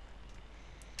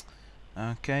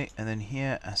 Okay, and then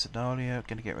here, Acidalia,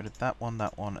 going to get rid of that one,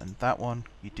 and that one.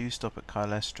 You do stop at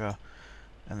Kylestra,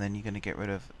 and then you're going to get rid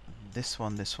of this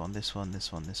one, this one, this one,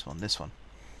 this one, this one, this one.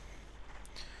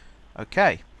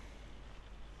 Okay.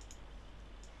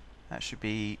 That should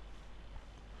be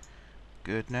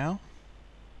good now.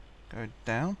 Go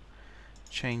down.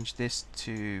 Change this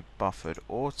to buffered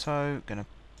auto. Gonna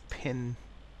pin.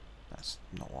 That's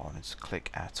not what I wanted to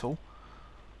click at all.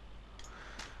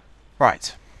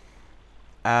 Right.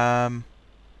 I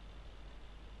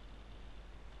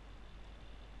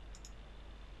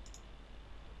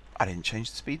didn't change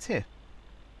the speeds here.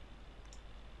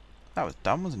 That was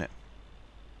dumb, wasn't it?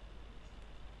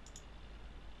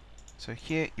 So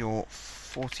here you're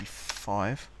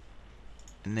 45,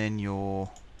 and then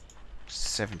you're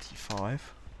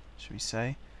 75, should we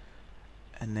say,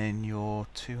 and then you're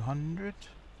 200.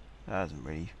 That doesn't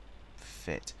really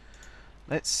fit.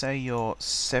 Let's say you're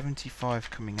 75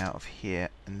 coming out of here,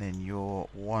 and then you're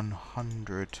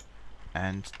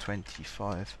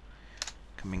 125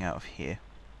 coming out of here.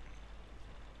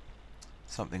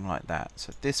 Something like that.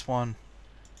 So this one,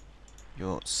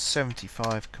 you're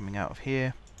 75 coming out of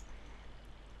here.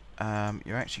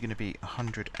 You're actually going to be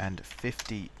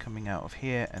 150 coming out of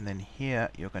here, and then here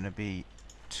you're going to be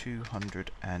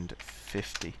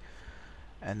 250,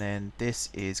 and then this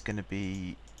is going to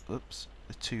be, oops,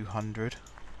 the 200,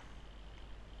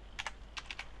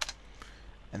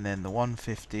 and then the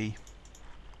 150,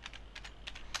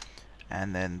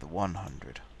 and then the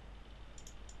 100,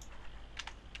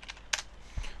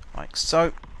 like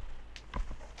so.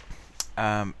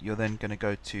 You're then going to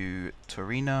go to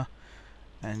Torina,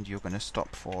 and you're going to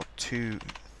stop for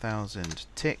 2,000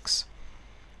 ticks.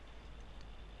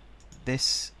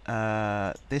 This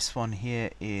this one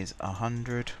here is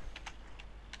 100.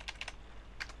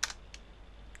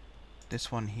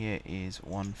 This one here is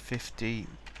 150.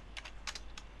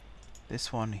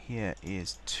 This one here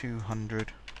is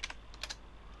 200.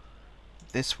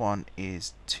 This one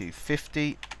is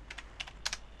 250.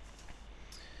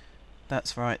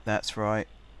 That's right, that's right,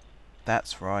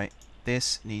 that's right.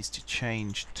 This needs to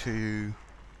change to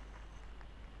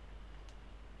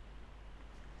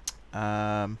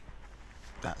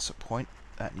That's a point.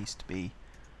 That needs to be...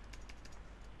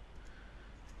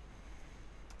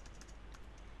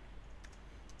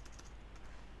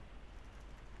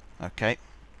 Okay.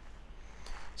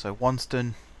 So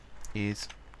Wonston is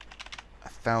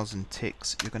 1,000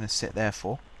 ticks you're going to sit there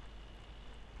for.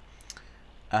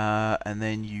 And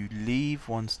then you leave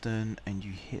Wonston and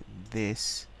you hit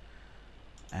this.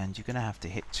 And you're going to have to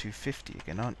hit 250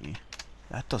 again, aren't you?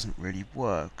 That doesn't really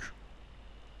work.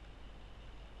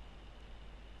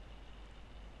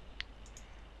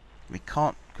 We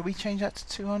can't... Could we change that to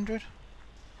 200?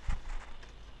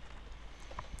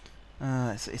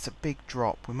 It's a big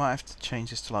drop. We might have to change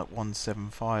this to like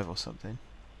 175 or something.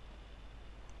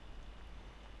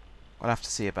 We'll have to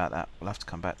see about that. We'll have to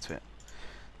come back to it.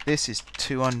 This is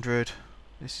 200.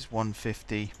 This is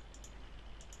 150.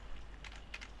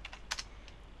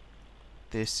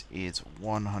 This is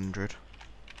 100.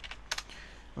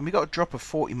 And we got a drop of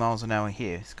 40 miles an hour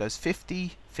here. It goes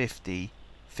 50, 50,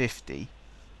 50,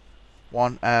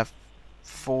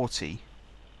 40,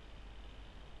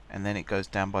 and then it goes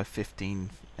down by 15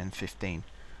 and 15.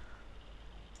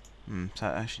 So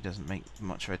that actually doesn't make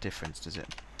much of a difference, does it?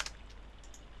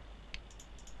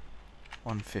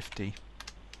 150,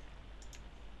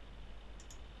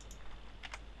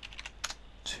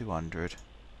 200,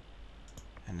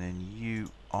 and then you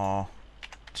are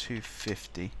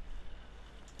 250,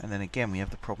 and then again we have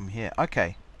the problem here.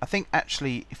 Okay, I think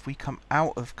actually if we come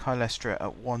out of Kylestra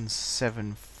at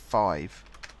 175,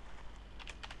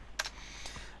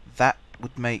 that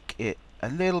would make it a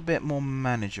little bit more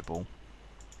manageable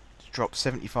to drop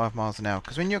 75 miles an hour,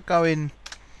 because when you're going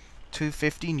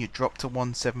 250 and you drop to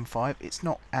 175, it's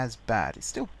not as bad. It's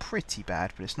still pretty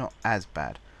bad, but it's not as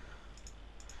bad.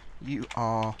 You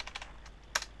are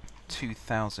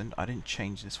 2,000. I didn't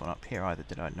change this one up here either,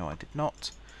 did I? No, I did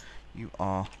not. You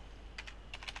are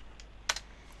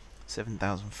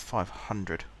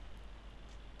 7,500.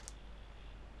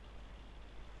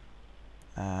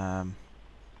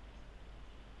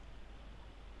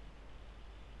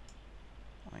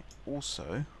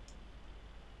 Also,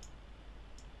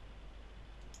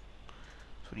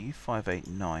 what are you?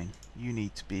 589. You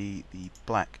need to be the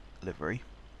black livery.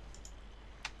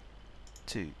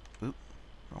 Oop,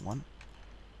 wrong one.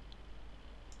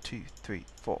 2, 3,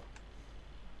 4.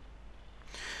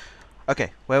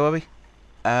 Okay, where were we?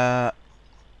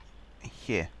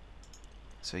 Here.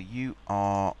 So you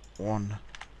are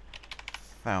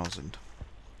 1,000.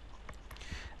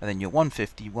 And then you're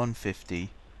 150, 150.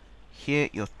 Here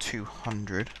you're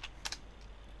 200.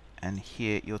 And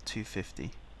here you're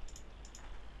 250.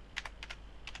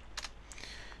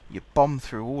 You bomb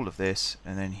through all of this,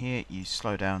 and then here you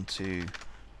slow down to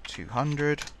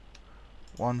 200,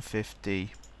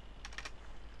 150,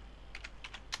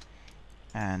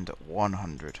 and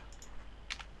 100.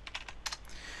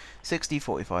 60,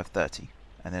 45, 30.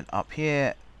 And then up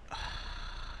here,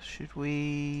 should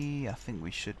we? I think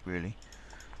we should really.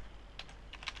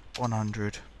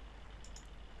 100,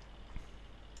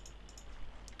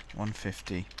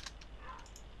 150,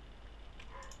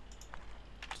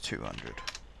 200.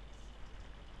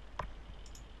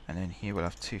 And then here we'll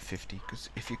have 250, because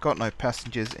if you've got no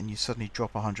passengers and you suddenly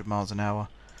drop 100 miles an hour,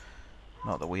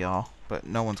 not that we are, but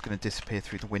no one's going to disappear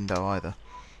through the window either.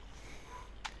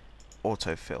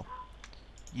 Autofill.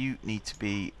 You need to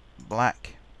be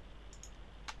black.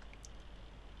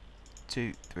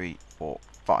 2, 3, 4,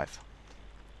 5.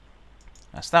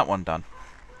 That's that one done.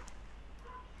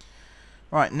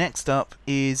 Right, next up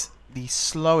is the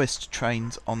slowest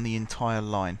trains on the entire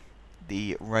line,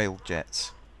 the rail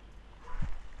jets.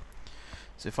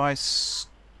 So if I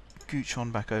scooch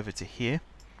on back over to here,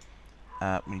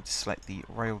 we need to select the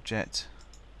railjet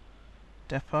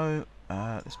depot.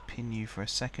 Let's pin you for a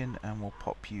second and we'll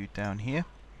pop you down here.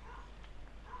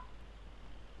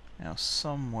 Now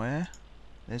somewhere,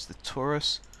 there's the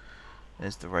Taurus,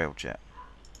 there's the railjet.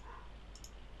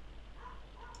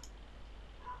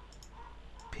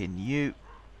 Pin you.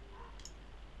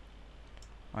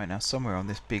 Right, now somewhere on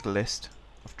this big list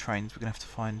of trains we're going to have to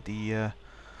find the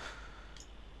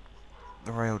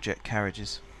railjet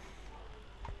carriages.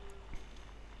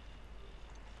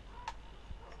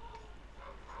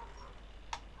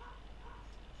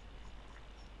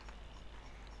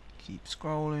 Keep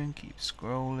scrolling, keep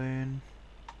scrolling.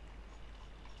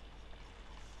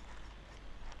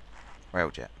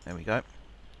 Railjet, there we go.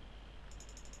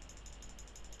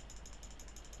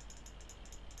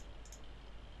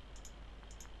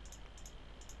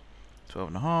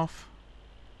 $12.5,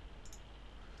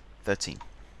 13.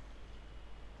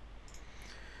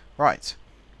 Right.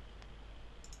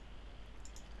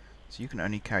 So So you can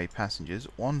only carry passengers.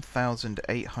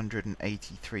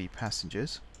 1,883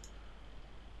 passengers.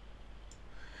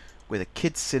 With a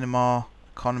kids cinema,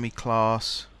 economy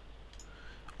class,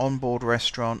 onboard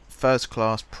restaurant, first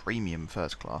class, premium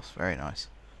first class. Very nice.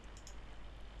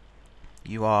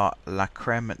 You are la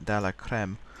creme de la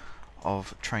creme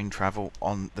of train travel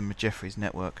on the Jefferies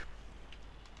network.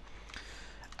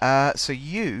 So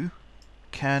you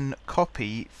can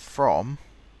copy from...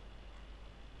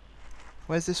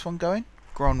 Where's this one going?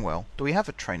 Gronwell. Do we have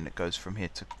a train that goes from here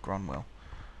to Gronwell?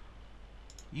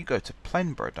 You go to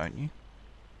Plenborough, don't you?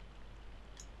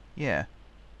 Yeah.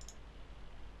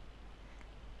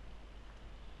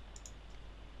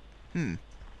 In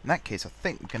that case, I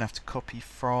think we're going to have to copy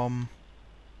from...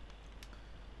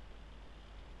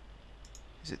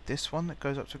 Is it this one that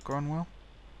goes up to Gronwell?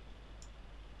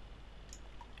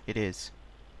 It is.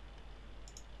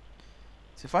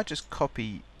 So if I just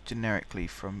copy generically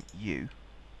from you,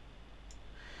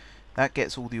 that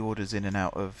gets all the orders in and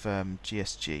out of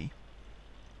GSG.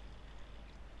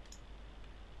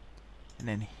 And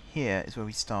then here is where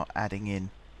we start adding in.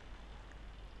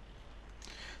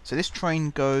 So this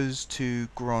train goes to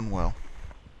Gronwell.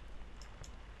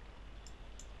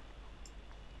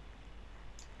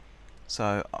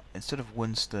 So instead of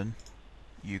Winston,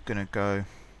 you're going to go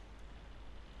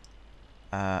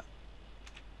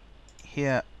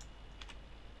here,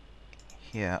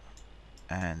 here,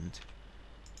 and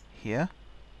here.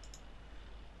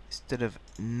 Instead of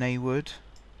Naywood,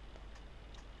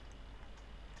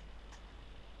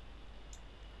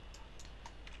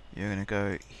 you're going to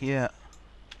go here,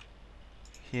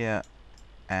 here,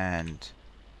 and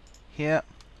here.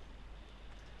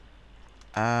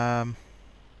 And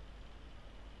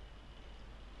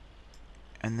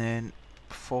then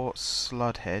for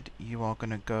Sludhead, you are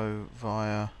going to go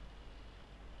via...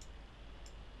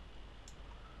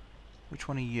 Which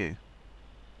one are you?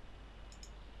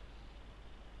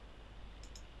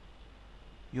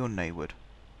 You're Naywood.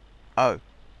 Oh.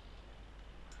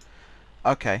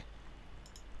 Okay.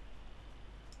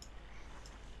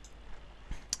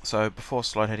 So before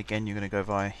Slidehead again, you're going to go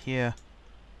via here,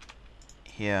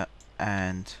 here,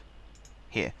 and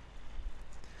here.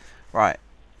 Right.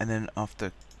 And then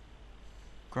after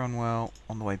Gronwell,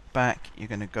 on the way back, you're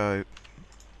going to go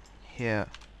here,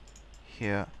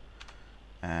 here,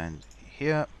 and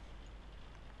here.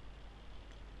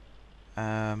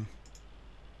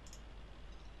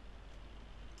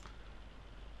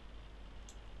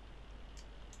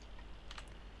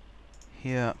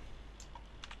 Here,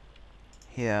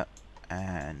 here,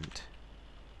 and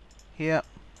here.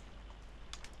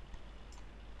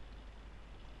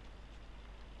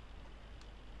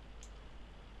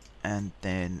 And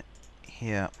then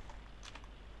here,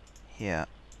 here,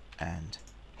 and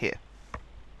here.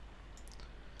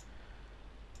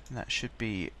 And that should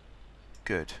be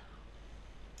good.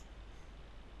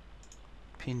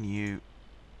 Pin you,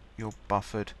 you're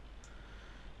buffered.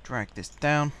 Drag this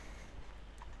down.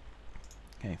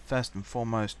 Okay, first and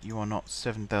foremost, you are not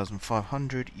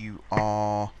 7,500, you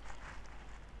are...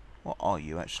 What are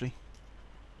you actually?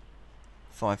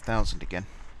 5,000 again.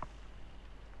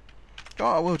 Oh,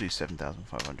 I will do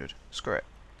 7,500. Screw it.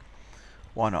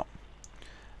 Why not?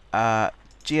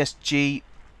 GSG,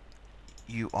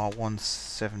 you are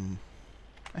 17...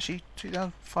 Actually,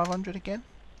 2,500 again?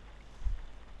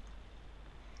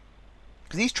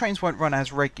 Because these trains won't run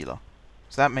as regular.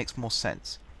 So that makes more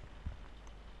sense.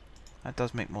 That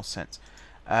does make more sense.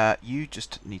 You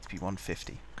just need to be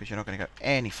 150, because you're not going to go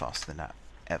any faster than that,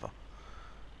 ever.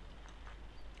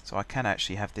 So I can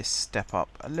actually have this step up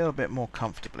a little bit more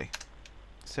comfortably.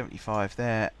 75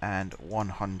 there, and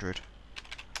 100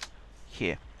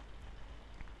 here.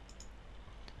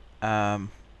 In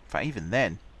fact, even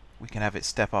then, we can have it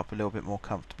step up a little bit more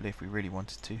comfortably if we really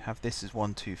wanted to. Have this as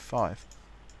 125.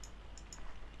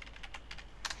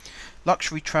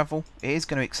 Luxury travel, it is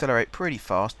going to accelerate pretty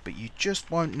fast, but you just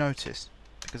won't notice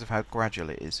because of how gradual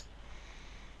it is.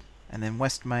 And then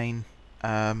West Main,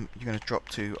 you're going to drop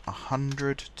to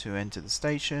 100 to enter the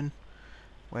station,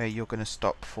 where you're going to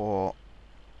stop for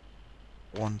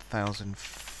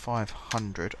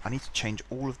 1,500. I need to change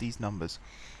all of these numbers.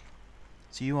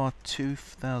 So you are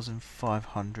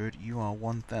 2,500, you are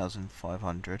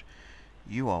 1,500.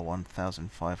 You are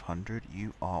 1,500,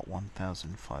 you are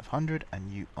 1,500,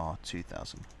 and you are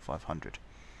 2,500.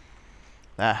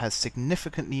 That has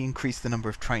significantly increased the number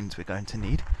of trains we're going to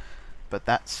need, but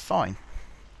that's fine.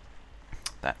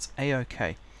 That's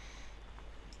a-okay.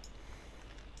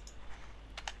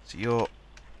 So you're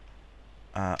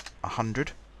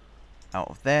 100 out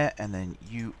of there, and then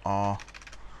you are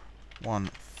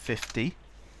 150.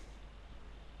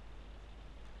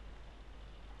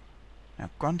 Now,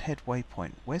 Grundhead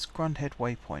waypoint. Where's Grundhead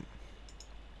waypoint?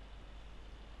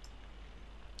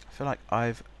 I feel like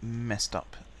I've messed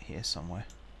up here somewhere.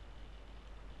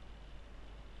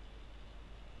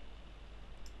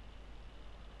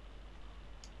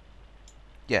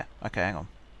 Yeah, okay, hang on.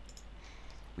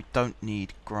 We don't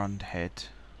need Grundhead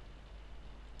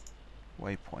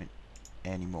waypoint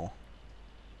anymore.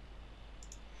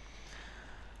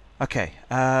 Okay,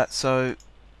 so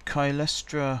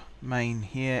Kylestra main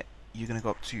here, you're going to go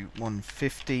up to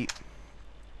 150.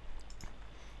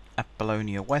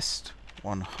 Apollonia West,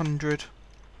 100.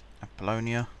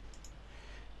 Apollonia,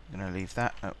 I'm going to leave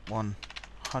that at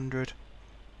 100.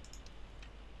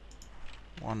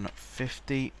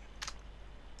 150.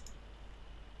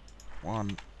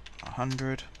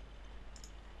 100.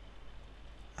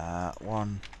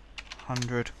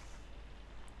 100.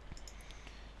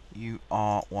 You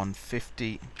are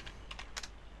 150.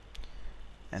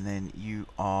 And then you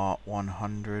are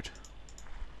 100.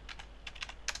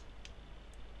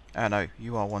 No,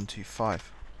 you are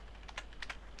 125.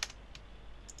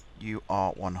 You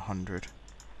are 100.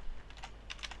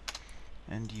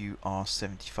 And you are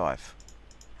 75.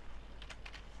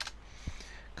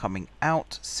 Coming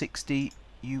out 60,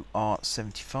 you are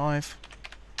 75.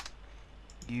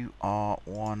 You are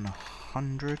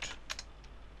 100.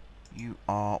 You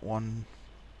are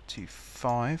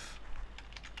 125.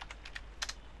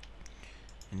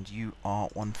 And you are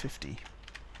 150.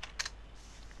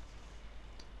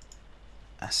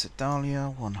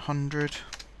 Acidalia 100.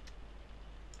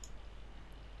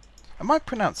 Am I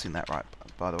pronouncing that right,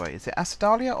 by the way? Is it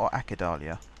Acidalia or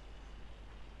Acidalia?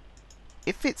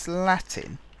 If it's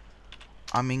Latin,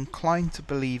 I'm inclined to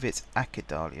believe it's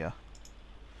Acidalia.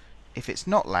 If it's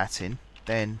not Latin,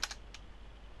 then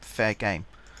fair game.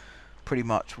 Pretty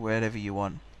much wherever you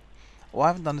want. Well, I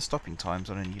haven't done the stopping times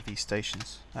on any of these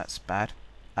stations. That's bad.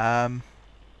 So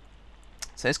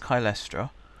there's Kylestra.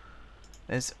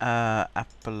 There's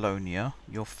Apollonia.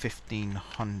 You're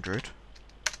 1500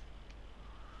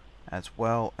 as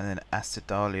well, and then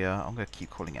Acidalia. I'm going to keep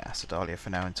calling it Acidalia for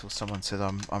now until someone says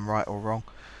I'm right or wrong.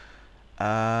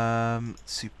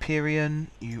 Superior,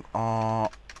 you are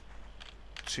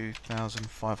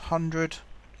 2500.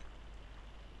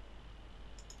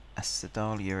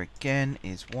 Acidalia again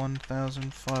is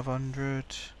 1500,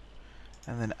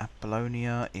 and then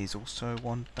Apollonia is also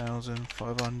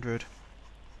 1500.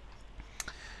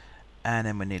 And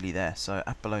then we're nearly there. So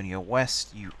Apollonia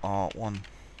West, you are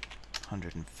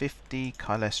 150.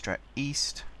 Kylestra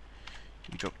East,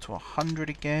 you drop to 100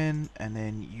 again, and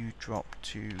then you drop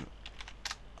to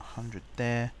 100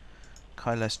 there.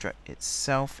 Kylestra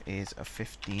itself is a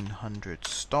 1500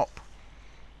 stop,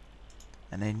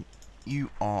 and then you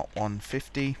are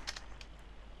 150.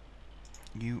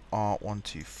 You are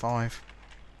 125.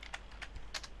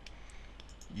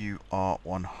 You are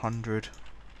 100.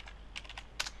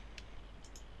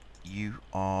 You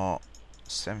are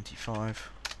 75.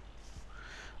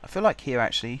 I feel like here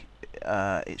actually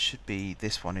it should be,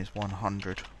 this one is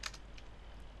 100.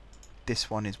 This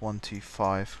one is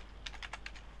 125.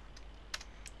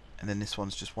 And then this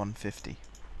one's just 150.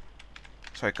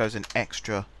 So it goes an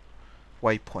extra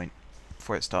waypoint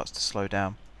before it starts to slow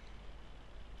down.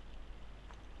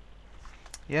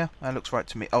 Yeah, that looks right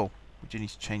to me. Oh, we do need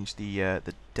to change the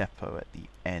depot at the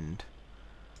end.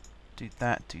 Do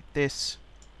that, do this.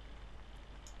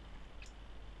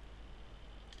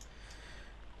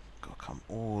 Got to come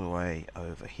all the way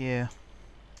over here.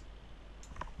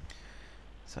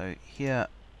 So here,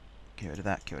 get rid of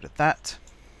that, get rid of that.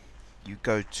 You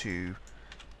go to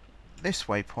this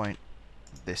waypoint,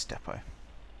 this depot.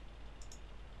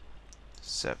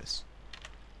 Service.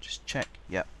 Just check.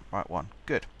 Yep, right one.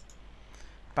 Good.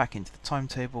 Back into the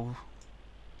timetable.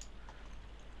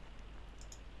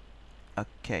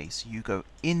 Okay, so you go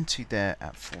into there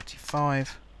at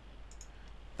 45.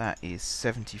 That is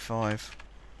 75.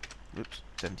 Oops,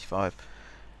 75.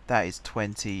 That is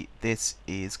 20. This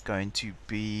is going to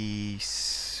be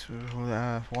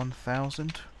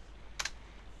 1000.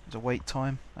 The wait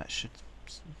time. That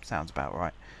sounds about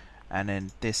right. And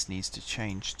then this needs to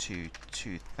change to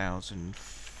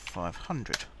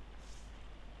 2500.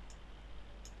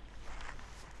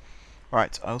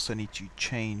 Right, I also need to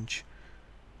change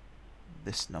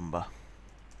this number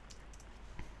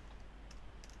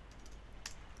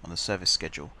on the service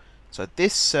schedule. So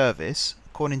this service,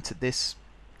 according to this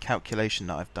calculation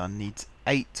that I've done, needs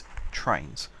 8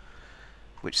 trains,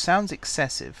 which sounds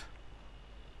excessive.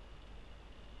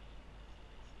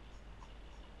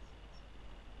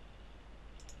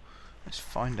 Let's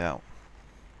find out.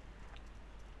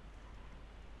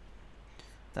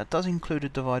 That does include a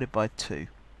divided by 2.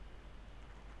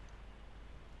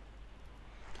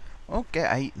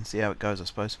 get 8 and see how it goes, I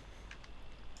suppose.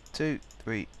 2,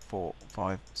 3, 4,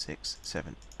 5, 6,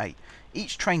 7, 8.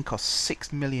 Each train costs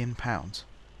 £6 million.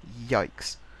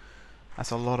 Yikes.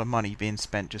 That's a lot of money being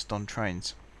spent just on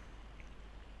trains.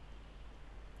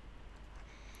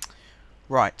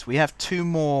 Right, we have 2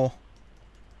 more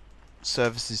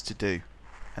services to do,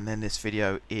 and then this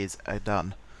video is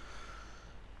done.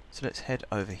 So let's head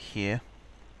over here.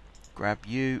 Grab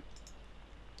you.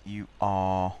 You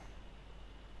are...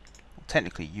 well,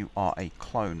 technically you are a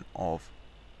clone of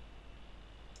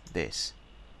this.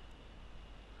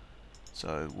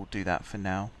 So we'll do that for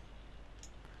now.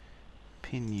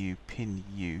 Pin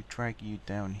you, drag you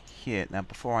down here. Now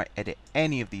before I edit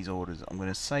any of these orders, I'm going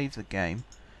to save the game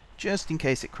just in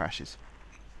case it crashes.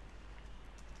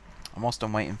 And whilst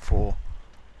I'm waiting for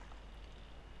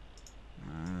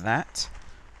that,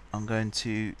 I'm going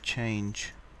to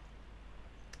change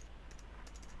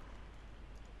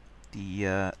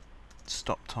the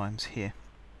stop times here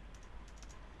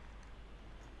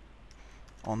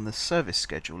on the service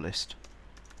schedule list.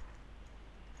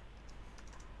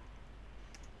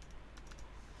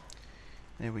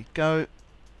 There we go.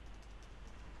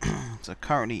 So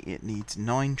currently it needs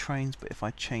 9 trains, but if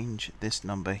I change this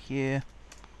number here,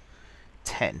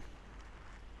 10.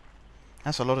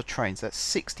 That's a lot of trains. That's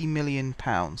 £60 million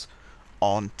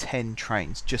on 10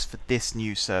 trains just for this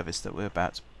new service that we're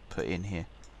about to put in here.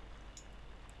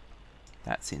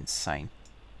 That's insane.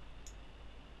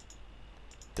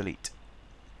 Delete.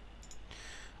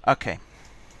 Okay.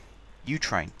 You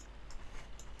train.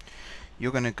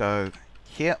 You're going to go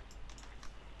here.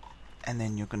 And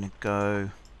then you're going to go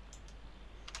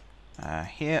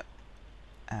here.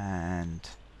 And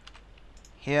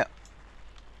here.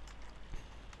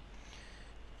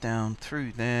 Down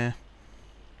through there.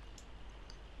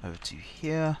 Over to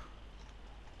here.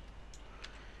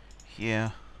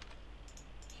 Here.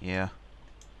 Here.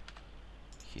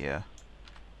 Here.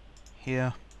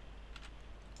 Here.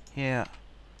 Here.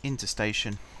 Into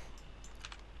station.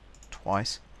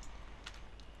 Twice.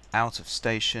 Out of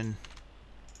station.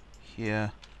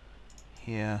 Here.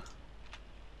 Here.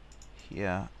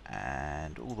 Here.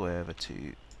 And all the way over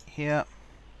to here.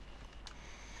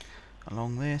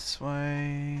 Along this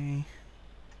way.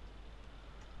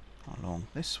 Along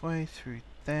this way. Through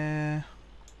there.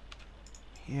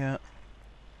 Here.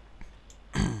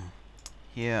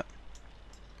 Here.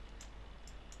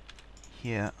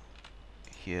 Here,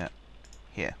 here,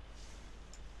 here.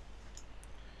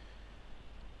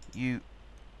 You...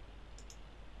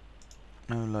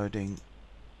 no loading,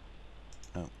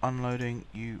 no unloading,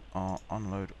 you are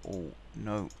unload all.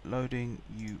 No loading,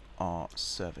 you are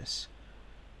service.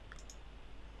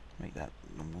 Make that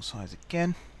normal size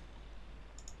again.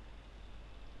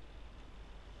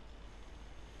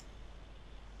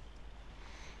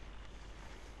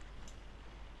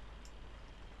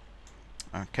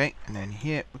 Okay, and then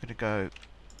here we're going to go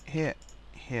here,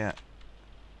 here,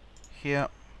 here,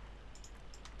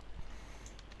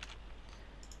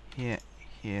 here,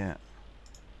 here,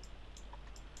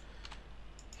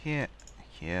 here,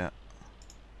 here,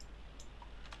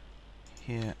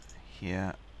 here,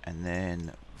 here, and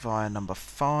then via number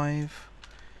 5,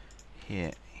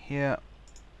 here, here.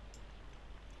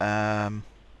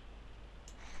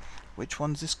 Which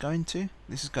one's this going to?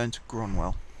 This is going to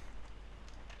Gronwell.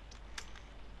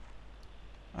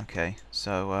 Okay,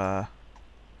 so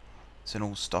it's an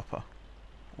all stopper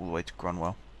all the way to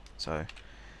Gronwell. So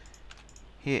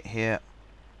here, here,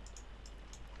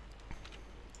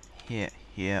 here,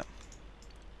 here,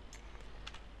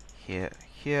 here,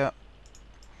 here.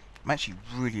 I'm actually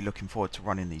really looking forward to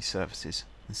running these services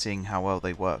and seeing how well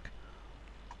they work.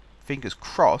 Fingers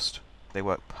crossed they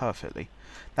work perfectly.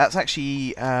 That's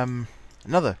actually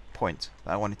another point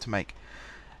that I wanted to make.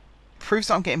 Proves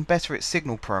that I'm getting better at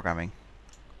signal programming.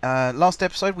 Last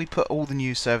episode we put all the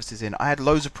new services in. I had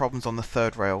loads of problems on the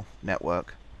third rail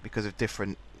network because of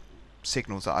different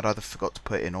signals that I'd either forgot to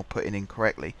put in or put in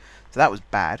incorrectly. So that was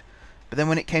bad. But then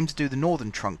when it came to do the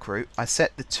northern trunk route, I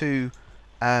set the 2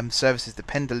 services, the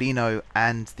Pendolino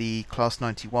and the Class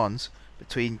 91s,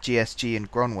 between GSG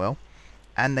and Gronwell,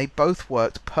 and they both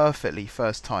worked perfectly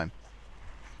first time,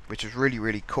 which was really,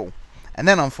 really cool. And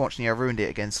then unfortunately I ruined it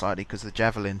again slightly because the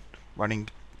Javelin running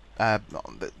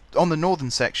on the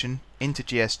northern section into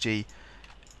GSG,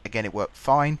 again it worked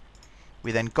fine.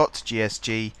 We then got to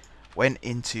GSG, went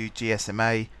into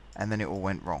GSMA, and then it all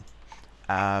went wrong.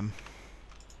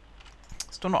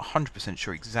 Still not 100%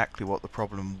 sure exactly what the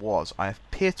problem was. I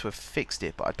appear to have fixed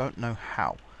it, but I don't know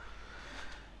how.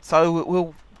 So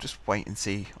we'll just wait and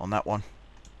see on that one.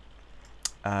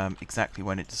 Exactly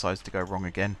when it decides to go wrong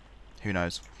again, who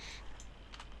knows.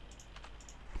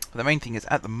 But the main thing is,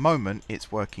 at the moment,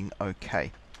 it's working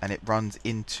okay, and it runs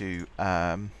into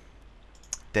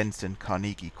Denston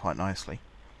Carnegie quite nicely.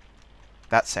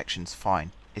 That section's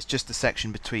fine. It's just the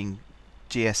section between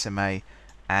GSMA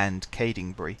and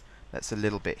Cadingbury that's a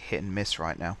little bit hit and miss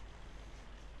right now.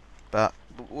 But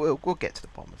we'll get to the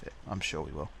bottom of it. I'm sure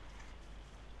we will.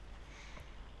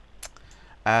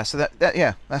 So that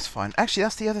yeah, that's fine. Actually,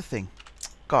 that's the other thing.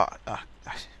 God,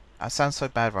 I sound so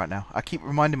bad right now. I keep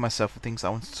reminding myself of things I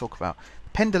want to talk about.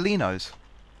 Pendolinos.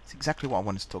 That's exactly what I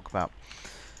wanted to talk about.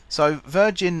 So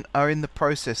Virgin are in the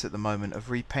process at the moment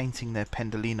of repainting their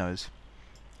Pendolinos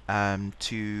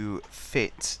to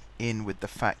fit in with the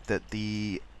fact that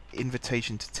the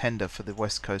invitation to tender for the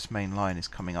West Coast main line is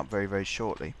coming up very, very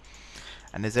shortly.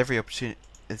 And there's every opportunity.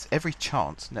 There's every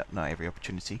chance, not every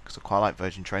opportunity, because I quite like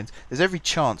Virgin trains, there's every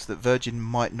chance that Virgin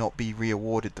might not be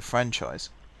re-awarded the franchise.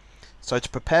 So to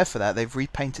prepare for that, they've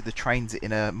repainted the trains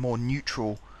in a more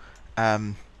neutral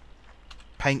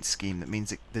paint scheme. That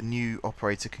means that the new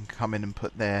operator can come in and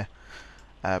put their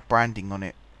branding on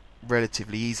it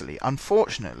relatively easily.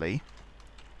 Unfortunately,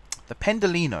 the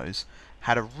Pendolinos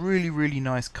had a really, really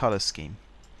nice colour scheme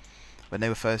when they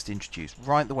were first introduced,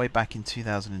 right the way back in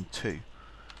 2002.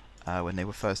 When they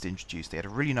were first introduced, they had a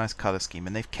really nice colour scheme,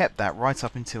 and they've kept that right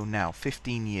up until now,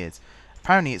 15 years.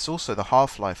 Apparently it's also the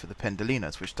half-life of the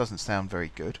Pendolinos, which doesn't sound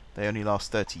very good. They only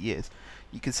last 30 years.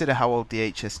 You consider how old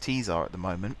the HSTs are at the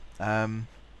moment.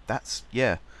 That's,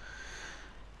 yeah,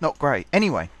 not great.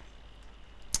 Anyway,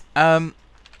 the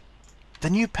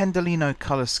new Pendolino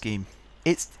colour scheme,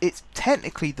 it's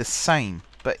technically the same,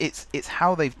 but it's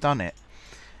how they've done it.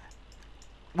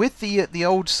 With the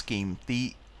old scheme,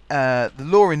 the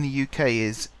law in the UK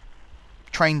is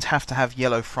trains have to have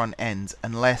yellow front ends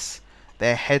unless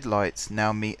their headlights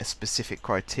now meet a specific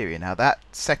criteria. Now that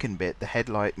second bit, the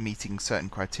headlight meeting certain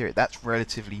criteria, that's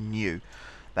relatively new.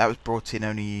 That was brought in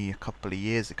only a couple of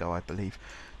years ago, I believe.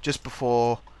 Just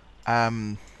before...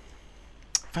 in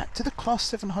fact, do the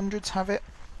Class 700s have it?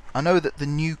 I know that the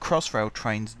new Crossrail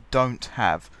trains don't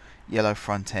have yellow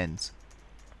front ends.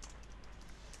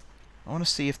 I want to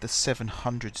see if the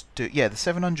 700s do. Yeah, the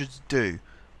 700s do,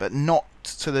 but not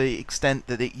to the extent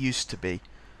that it used to be.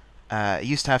 It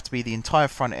used to have to be the entire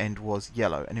front end was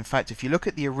yellow. And in fact, if you look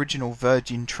at the original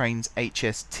Virgin Trains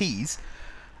HSTs,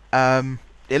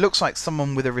 it looks like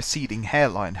someone with a receding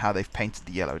hairline, how they've painted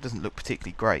the yellow. It doesn't look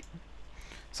particularly great.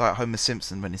 It's like Homer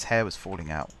Simpson when his hair was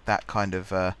falling out. That kind of,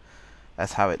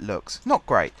 that's how it looks. Not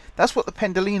great. That's what the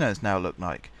Pendolinos now look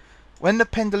like. When the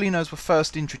Pendolinos were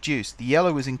first introduced, the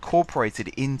yellow was incorporated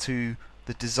into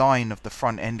the design of the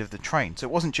front end of the train. So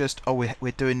it wasn't just, oh,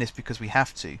 we're doing this because we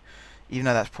have to, even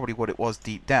though that's probably what it was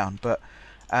deep down. But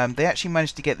they actually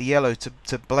managed to get the yellow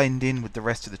to blend in with the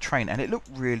rest of the train, and it looked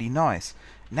really nice.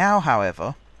 Now,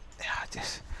 however,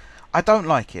 I don't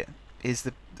like it, is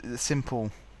the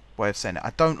simple way of saying it.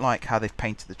 I don't like how they've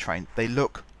painted the train. They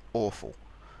look awful.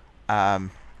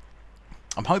 I'm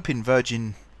hoping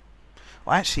Virgin...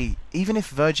 Well, actually, even if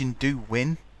Virgin do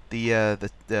win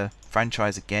the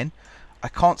franchise again, I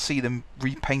can't see them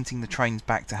repainting the trains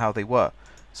back to how they were.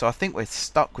 So I think we're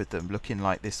stuck with them looking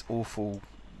like this awful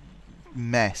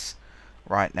mess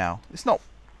right now. It's not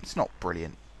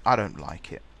brilliant. I don't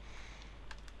like it.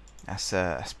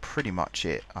 That's pretty much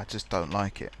it. I just don't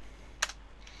like it.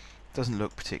 Doesn't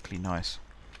look particularly nice.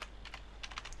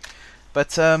 But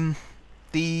the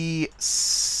not the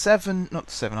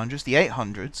 700s, the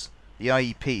 800s, the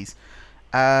IEPs,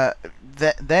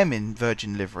 them in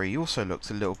Virgin livery also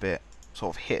looks a little bit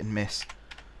sort of hit and miss.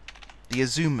 The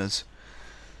Azumas,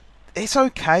 it's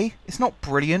okay. It's not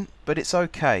brilliant, but it's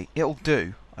okay. It'll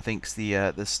do, I think, is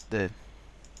the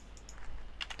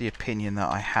opinion that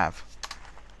I have.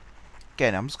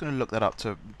 Again, I'm just going to look that up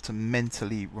to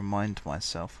mentally remind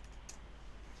myself.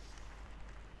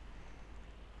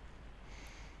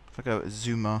 If I go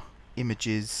Azuma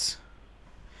images,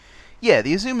 yeah,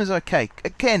 the Azuma's okay.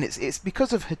 Again, it's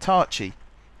because of Hitachi.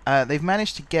 They've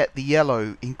managed to get the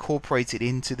yellow incorporated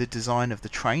into the design of the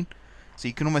train, so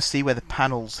you can almost see where the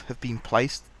panels have been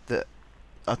placed that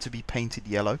are to be painted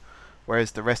yellow,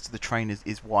 whereas the rest of the train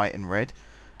is white and red.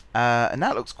 And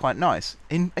that looks quite nice.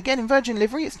 Again, in Virgin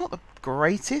livery, it's not the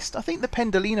greatest. I think the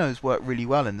Pendolinos work really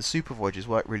well and the Super Voyagers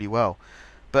work really well.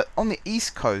 But on the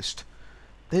East Coast,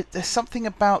 there's something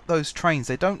about those trains.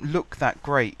 They don't look that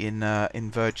great in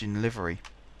Virgin livery.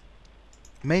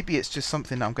 Maybe it's just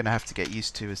something I'm going to have to get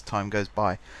used to as time goes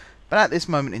by. But at this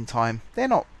moment in time, they're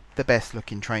not the best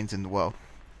looking trains in the world.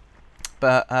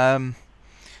 But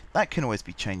that can always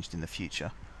be changed in the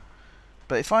future.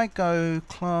 But if I go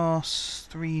Class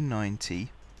 390,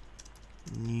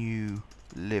 new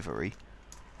livery,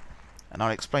 and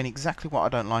I'll explain exactly what I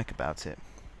don't like about it.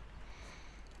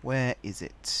 Where is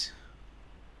it?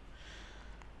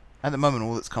 At the moment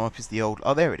all that's come up is the old...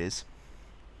 Oh, there it is.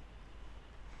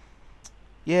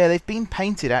 Yeah, they've been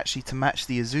painted actually to match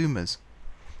the Azumas.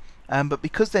 But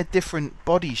because they're different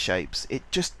body shapes, it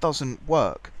just doesn't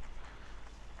work.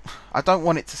 I don't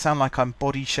want it to sound like I'm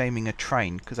body shaming a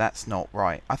train, because that's not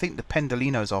right. I think the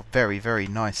Pendolinos are very, very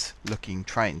nice looking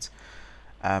trains.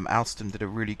 Alstom did a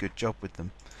really good job with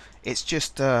them. It's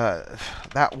just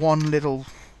that one little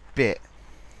bit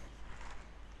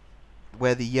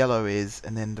where the yellow is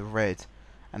and then the red,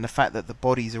 and the fact that the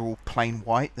bodies are all plain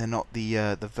white. They're not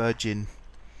the Virgin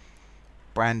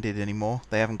branded anymore.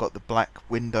 They haven't got the black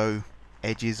window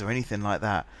edges or anything like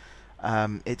that.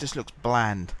 It just looks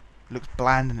bland. It looks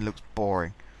bland and it looks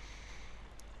boring.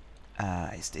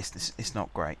 It's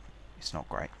not great. It's not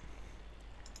great.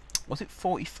 Was it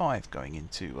 45 going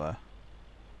into...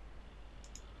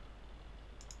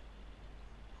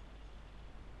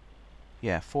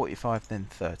 yeah, 45 then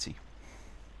 30.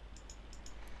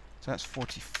 So that's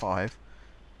 45.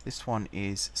 This one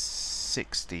is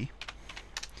 60.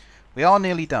 We are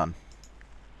nearly done.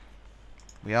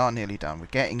 We are nearly done. We're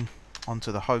getting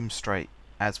onto the home straight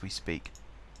as we speak.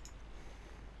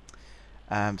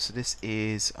 So this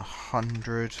is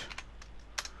 100.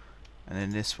 And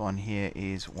then this one here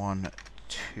is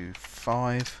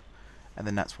 125. And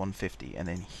then that's 150. And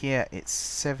then here it's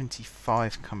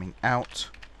 75 coming out.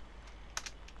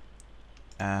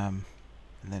 And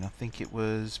then I think it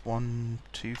was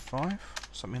 125,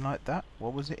 something like that.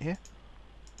 What was it here?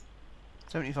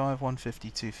 75, 150,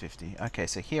 250. Okay,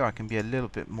 so here I can be a little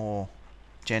bit more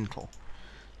gentle.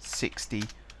 60,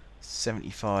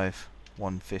 75,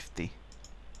 150.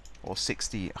 Or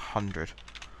 60, 100,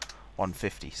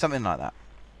 150. Something like that.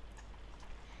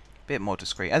 Bit more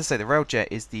discreet. As I say, the Railjet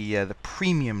is the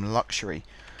premium luxury.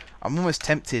 I'm almost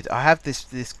tempted. I have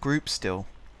this group still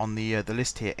on the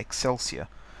list here, Excelsior.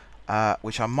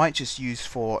 Which I might just use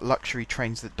for luxury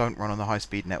trains that don't run on the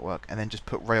high-speed network, and then just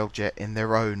put Railjet in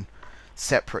their own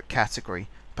separate category,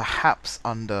 perhaps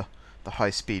under the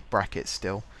high-speed bracket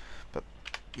still, but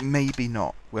maybe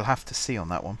not. We'll have to see on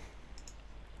that one.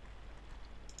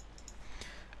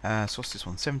 So what's this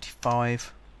one?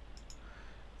 75,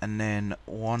 and then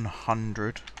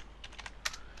 100,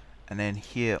 and then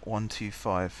here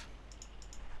 125.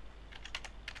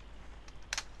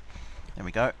 There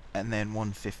we go, and then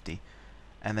 150,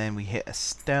 and then we hit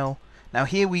Estelle. Now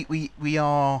here we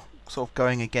are sort of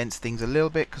going against things a little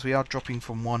bit, because we are dropping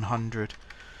from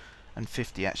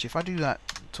 150. Actually, if I do that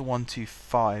to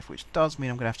 125, which does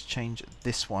mean I'm going to have to change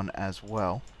this one as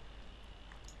well,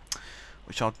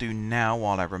 which I'll do now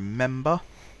while I remember.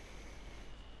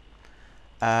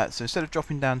 So instead of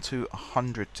dropping down to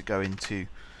 100 to go into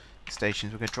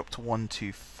stations, we're going to drop to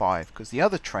 125, because the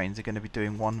other trains are going to be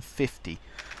doing 150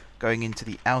 going into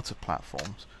the outer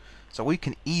platforms. So we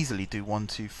can easily do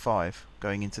 125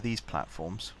 going into these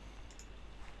platforms.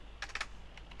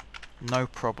 No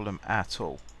problem at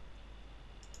all.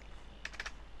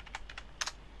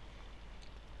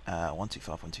 125,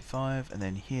 125, and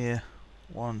then here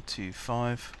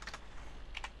 125,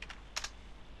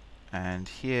 and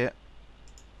here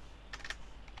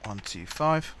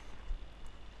 125,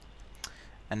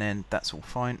 and then that's all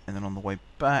fine. And then on the way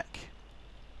back,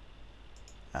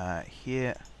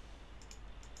 here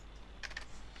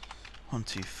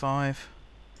 125,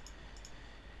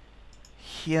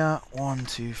 here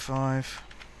 125,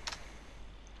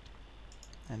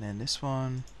 and then this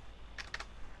one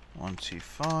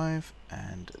 125,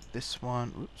 and this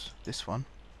one, oops, this one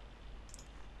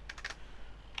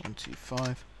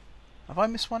 125. Have I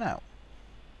missed one out?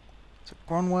 So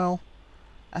Gronwell,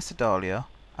 Acidalia,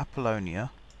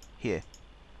 Apollonia, here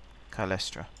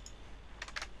Caelestra.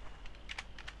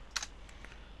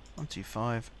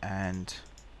 125 and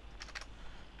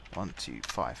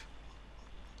 125.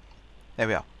 There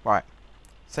we are. Right.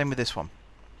 Same with this one.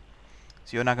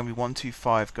 So you're now going to be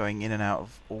 125 going in and out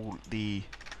of all the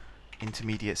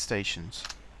intermediate stations.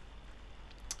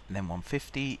 And then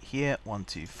 150 here,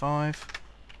 125.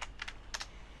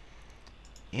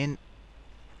 In.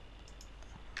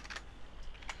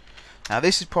 Now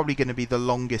this is probably going to be the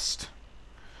longest.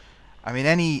 I mean,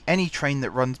 any train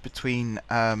that runs between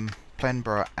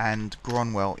Plenborough and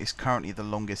Gronwell is currently the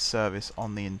longest service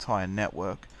on the entire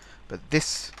network, but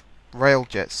this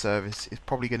Railjet service is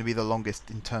probably going to be the longest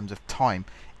in terms of time,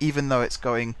 even though it's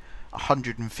going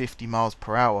 150 miles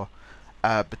per hour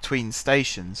between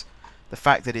stations. The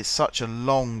fact that it's such a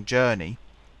long journey,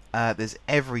 there's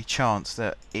every chance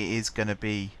that it is going to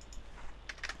be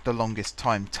the longest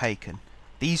time taken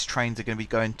These trains are going to be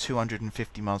going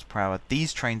 250 miles per hour.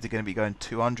 These trains are going to be going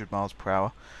 200 miles per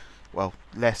hour. Well,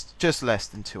 just less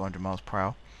than 200 miles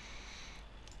per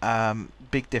hour.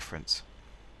 Big difference.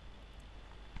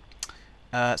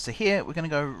 So here we're going to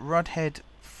go rod head,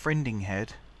 frinding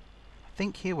head. I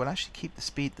think here we'll actually keep the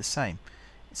speed the same.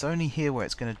 It's only here where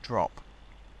it's going to drop.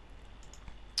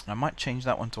 I might change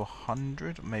that one to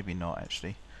 100, maybe not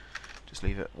actually. Just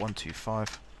leave it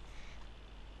 125.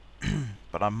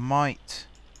 But I might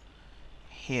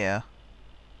here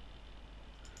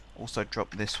also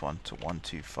drop this one to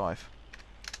 125.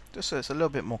 Just so it's a little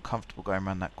bit more comfortable going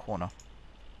around that corner.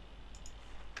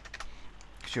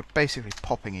 Because you're basically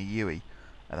popping a UE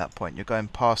at that point. You're going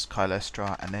past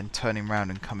Kylestra and then turning around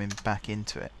and coming back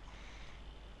into it.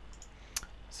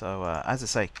 So as I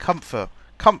say, comfort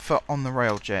on the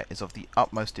railjet is of the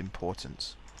utmost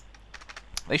importance.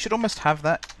 They should almost have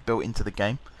that built into the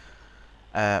game.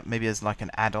 Maybe as like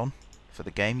an add-on for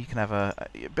the game. You can have a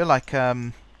bit like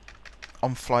on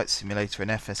Flight Simulator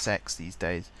and FSX these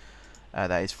days.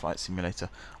 That is Flight Simulator.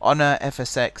 On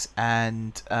FSX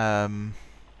and I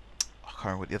can't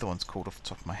remember what the other one's called off the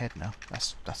top of my head now.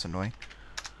 That's annoying.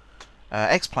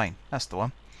 X-Plane, that's the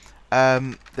one.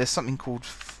 There's something called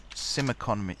Sim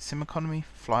Economy,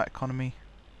 Flight Economy.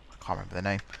 I can't remember the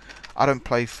name. I don't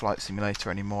play Flight Simulator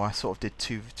anymore. I sort of did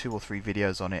two or three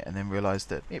videos on it and then realised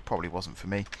that it probably wasn't for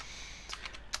me.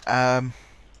 But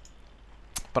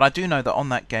I do know that on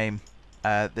that game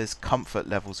there's comfort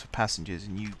levels for passengers,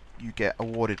 and you get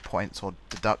awarded points or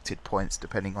deducted points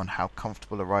depending on how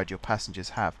comfortable a ride your passengers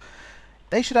have.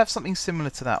 They should have something similar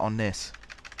to that on this.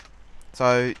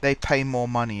 So they pay more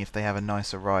money if they have a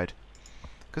nicer ride.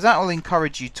 Because that will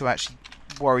encourage you to actually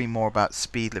worry more about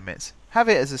speed limits. Have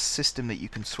it as a system that you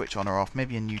can switch on or off,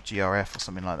 maybe a new GRF or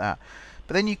something like that.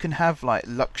 But then you can have like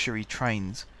luxury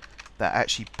trains that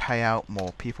actually pay out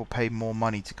more. People pay more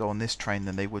money to go on this train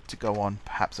than they would to go on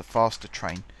perhaps a faster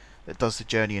train that does the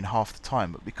journey in half the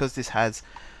time. But because this has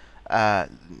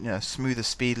smoother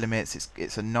speed limits,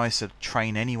 it's a nicer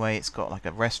train anyway. It's got like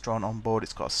a restaurant on board,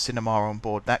 it's got a cinema on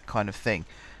board, that kind of thing.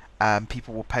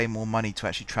 People will pay more money to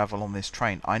actually travel on this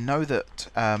train. I know that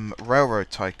Railroad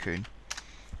Tycoon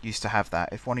used to have that.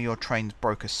 If one of your trains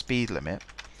broke a speed limit,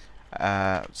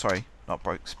 sorry, not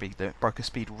broke speed limit, broke a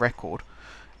speed record,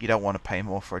 you don't want to pay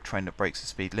more for a train that breaks the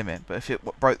speed limit. But if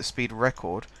it broke the speed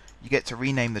record, you get to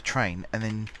rename the train, and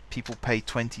then people pay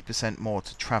 20% more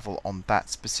to travel on that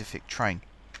specific train.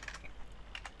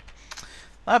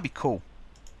 That'd be cool.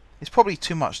 It's probably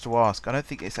too much to ask. I don't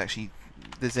think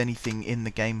there's anything in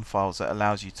the game files that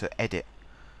allows you to edit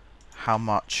how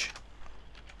much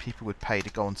people would pay to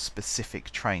go on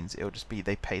specific trains. It'll just be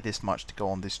they pay this much to go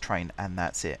on this train and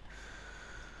that's it.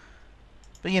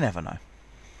 But you never know.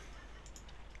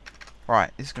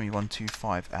 Right, this is going to be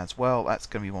 125 as well. That's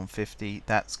going to be 150.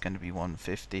 That's going to be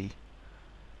 150.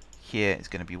 Here is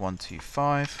going to be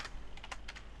 125.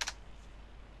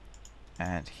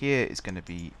 And here is going to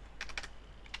be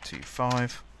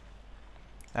 25.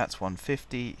 That's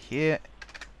 150. Here,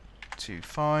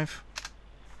 25.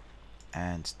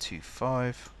 And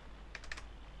 25.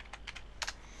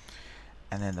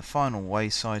 And then the final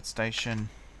wayside station.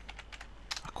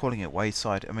 I'm calling it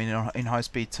wayside. I mean, in high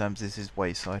speed terms, this is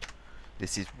wayside.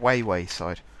 This is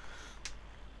wayside.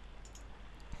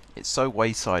 It's so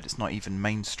wayside, it's not even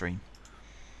mainstream.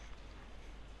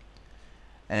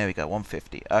 And there we go,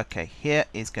 150. Okay, here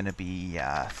is going to be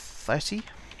 30.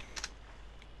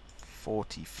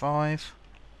 45.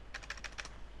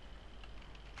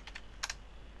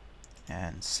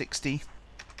 And 60.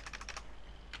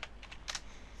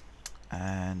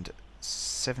 And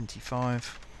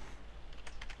 75.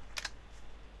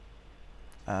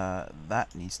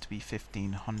 That needs to be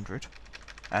 1500.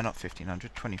 Not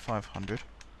 1500, 2500.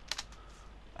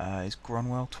 Is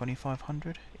Gronwell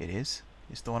 2500? It is.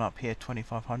 Is the one up here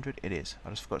 2500? It is. I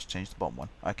just forgot to change the bottom one.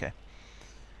 Okay.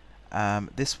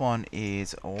 This one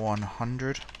is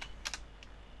 100.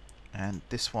 And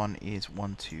this one is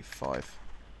 125.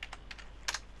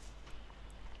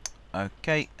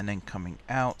 Okay, and then coming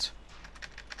out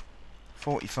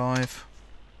 45.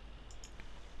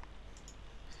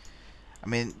 I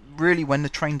mean, really, when the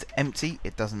train's empty,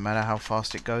 it doesn't matter how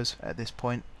fast it goes at this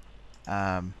point.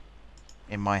 In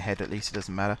my head, at least, it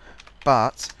doesn't matter.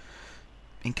 But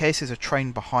in case there's a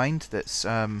train behind that's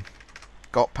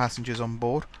got passengers on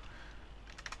board,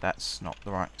 that's not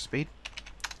the right speed.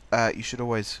 You should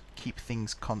always keep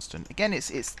things constant. Again,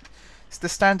 it's the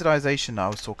standardization that I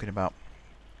was talking about.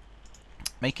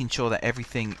 Making sure that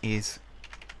everything is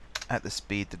at the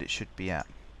speed that it should be at.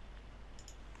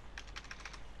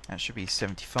 That should be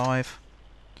 75.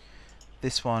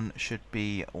 This one should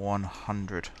be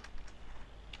 100.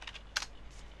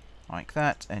 Like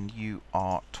that, and you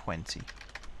are 20.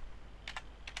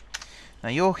 Now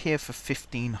you're here for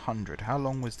 1500. How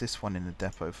long was this one in the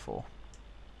depot for?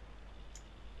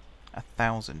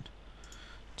 1000.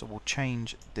 So we'll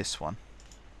change this one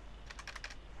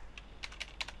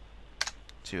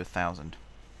to 1000.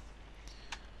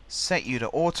 Set you to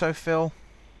autofill.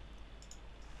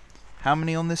 How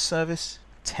many on this service?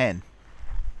 10.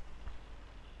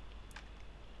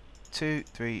 2,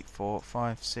 3, 4,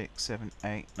 5, 6, 7,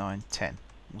 8, 9, 10.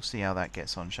 We'll see how that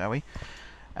gets on, shall we?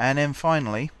 And then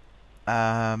finally,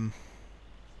 I'll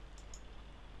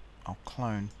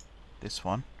clone this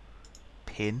one.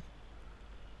 Pin.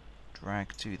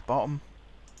 Drag to the bottom.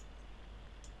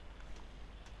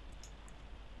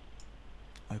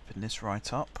 Open this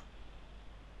right up.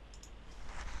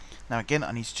 Now again,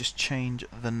 I need to just change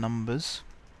the numbers.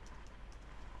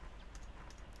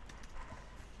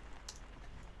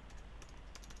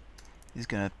 This is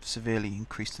going to severely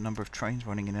increase the number of trains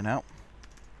running in and out.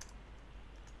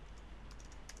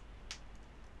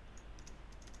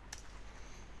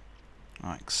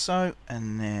 Like so,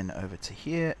 and then over to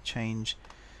here, change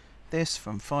this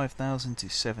from 5,000 to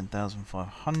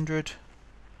 7,500.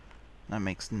 That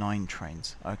makes 9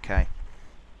 trains. Okay.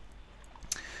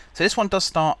 So this one does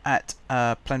start at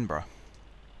Plenborough.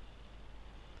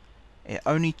 It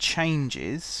only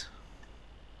changes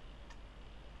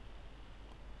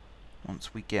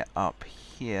once we get up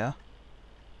here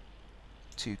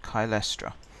to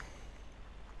Kylestra.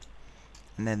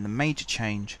 And then the major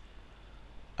change,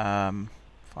 if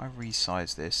I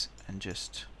resize this and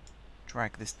just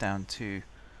drag this down to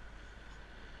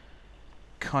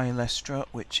Kylestra,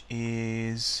 which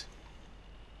is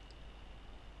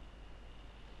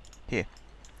here.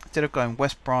 Instead of going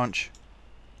west branch,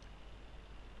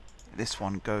 this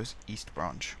one goes east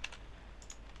branch.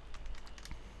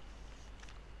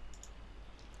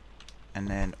 And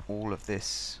then all of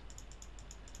this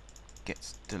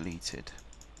gets deleted.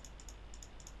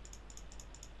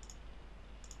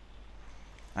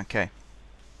 Okay.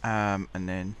 And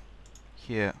then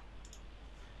here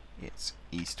it's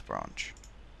east branch.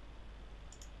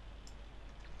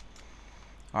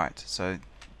 Alright, so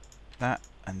that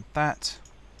and that.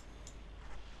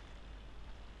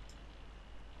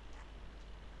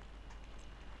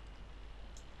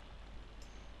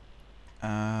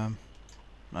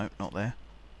 No, not there.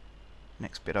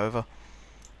 Next bit over.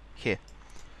 Here.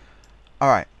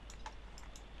 Alright.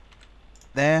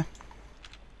 There.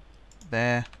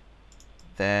 There.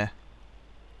 There.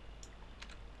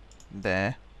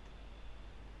 There.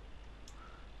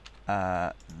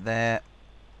 There.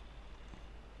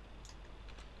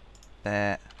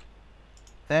 There.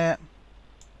 There.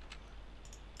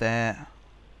 There.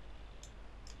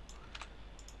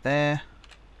 There.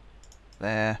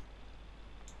 There.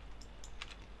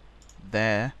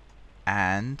 There.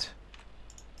 And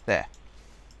there.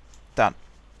 Done.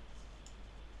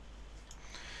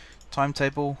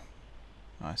 Timetable.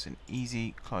 Nice and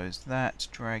easy. Close that.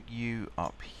 Drag you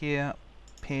up here.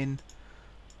 Pin.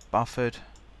 Buffered.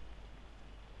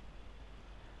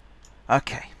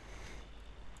 Okay.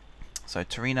 So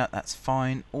Torina, that's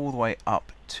fine. All the way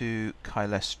up to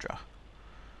Kylestra.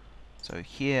 So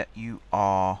here you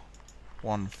are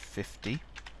 150.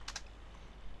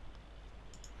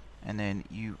 And then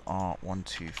you are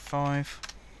 125.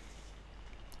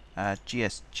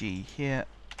 GSG here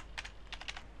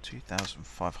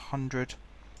 2,500.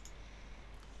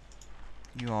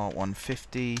 You are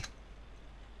 150.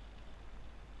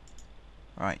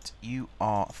 Right, you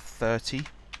are 30.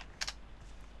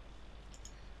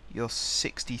 You're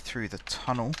 60 through the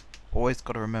tunnel. Always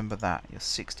got to remember that. You're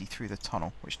 60 through the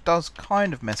tunnel, which does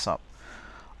kind of mess up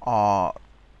our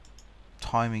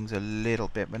timings a little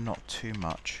bit, but not too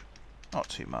much. Not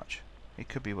too much. It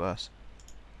could be worse.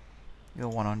 You're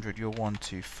 100, you're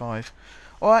 125.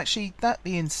 Or actually, that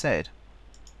being said,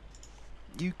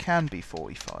 you can be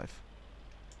 45.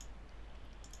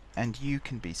 And you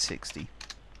can be 60.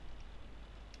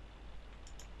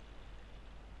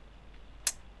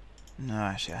 No,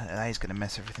 actually, that is going to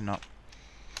mess everything up.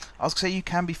 I was going to say you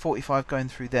can be 45 going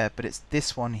through there, but it's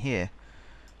this one here.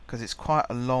 Because it's quite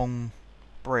a long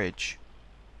bridge.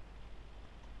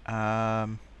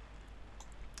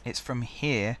 It's from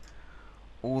here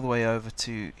all the way over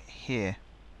to here.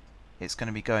 It's going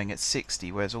to be going at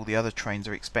 60, whereas all the other trains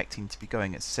are expecting to be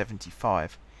going at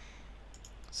 75.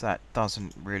 So that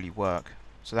doesn't really work.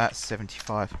 So that's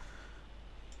 75.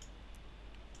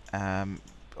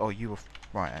 Oh, you were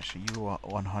right. Actually, you are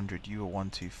 100. You are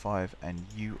 125, and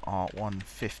you are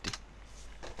 150.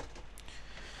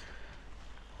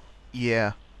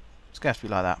 Yeah. It's going to have to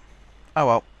be like that. Oh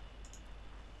well.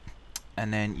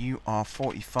 And then you are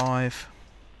 45.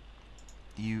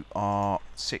 You are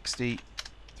 60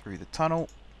 through the tunnel.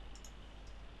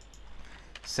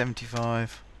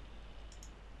 75.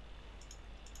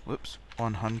 Whoops.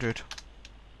 100.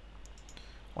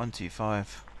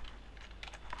 125.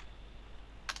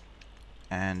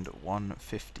 And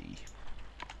 150.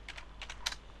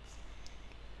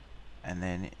 And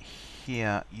then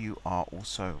here you are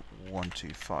also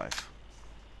 125.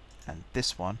 And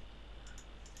this one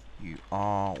you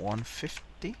are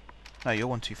 150? No, you're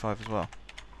 125 as well.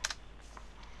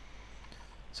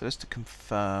 So just to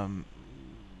confirm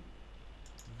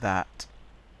that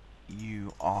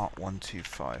you are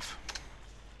 125.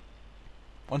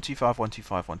 125,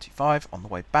 125, 125 on the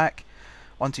way back.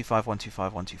 125,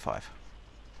 125, 125.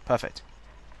 Perfect.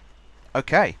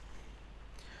 Okay.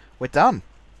 We're done.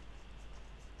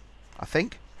 I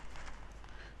think.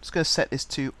 Just going to set this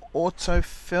to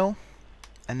autofill.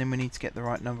 And then we need to get the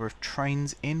right number of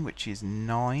trains in, which is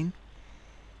 9.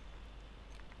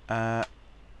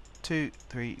 2,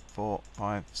 3, 4,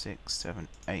 5, 6, 7,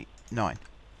 8, 9.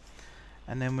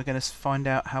 And then we're going to find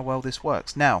out how well this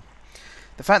works. Now,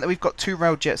 the fact that we've got 2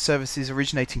 railjet services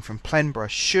originating from Plenborough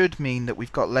should mean that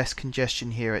we've got less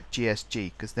congestion here at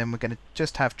GSG, because then we're going to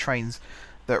just have trains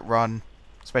that run,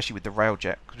 especially with the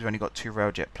railjet, because we've only got 2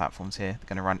 railjet platforms here. They're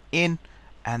going to run in,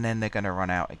 and then they're going to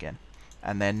run out again.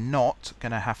 And they're not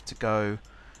going to have to go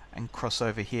and cross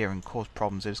over here and cause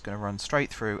problems. They're just going to run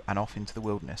straight through and off into the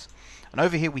wilderness. And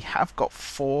over here we have got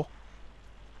 4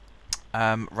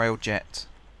 railjet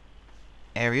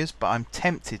areas, but I'm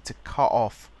tempted to cut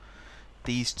off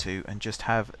these 2 and just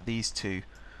have these 2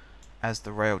 as the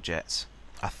railjets.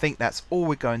 I think that's all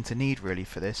we're going to need really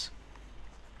for this.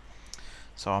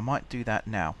 So I might do that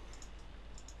now.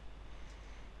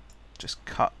 Just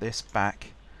cut this back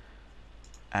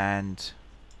and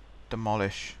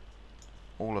demolish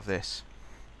all of this,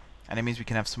 and it means we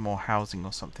can have some more housing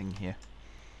or something here.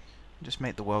 Just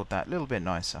make the world that little bit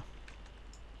nicer.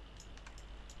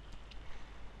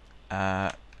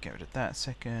 Get rid of that a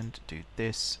second, do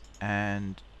this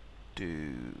and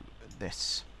do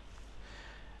this,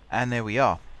 and there we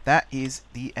are. That is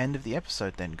the end of the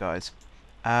episode then, guys.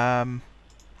 I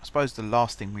suppose the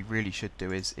last thing we really should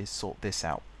do is sort this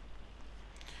out.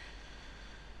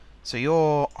 So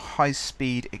your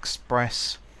high-speed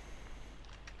express,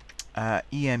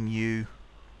 EMU,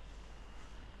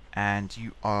 and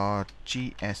you are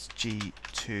GSG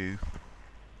to...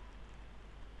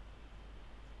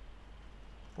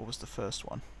 What was the first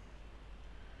one?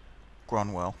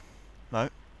 Gronwell. No.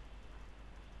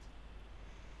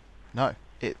 No,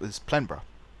 it was Plenborough.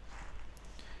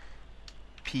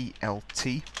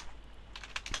 PLT.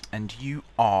 And you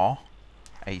are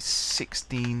a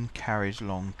 16 carriage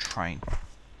long train.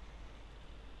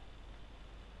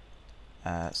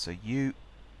 So you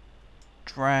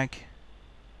drag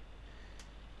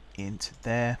into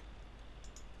there,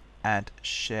 add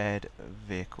shared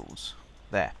vehicles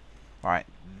there. Right,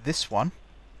 this one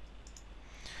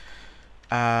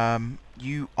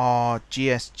you are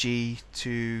GSG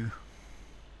to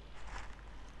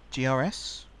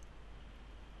GRS?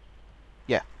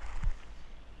 Yeah.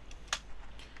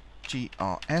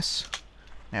 GRS.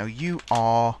 Now you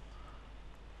are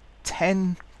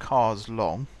 10 cars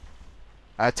long,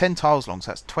 10 tiles long,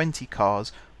 so that's 20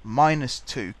 cars minus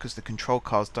 2 because the control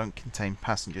cars don't contain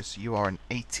passengers, so you are an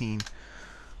 18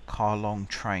 car long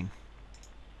train.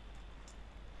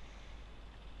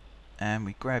 And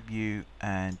we grab you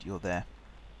and you're there.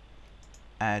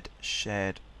 Add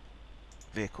shared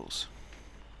vehicles.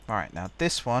 Alright, now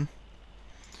this one,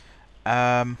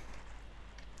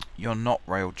 you're not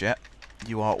railjet,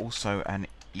 you are also an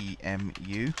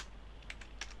EMU,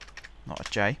 not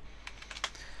a J.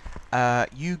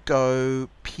 You go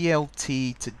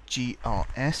PLT to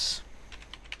GRS,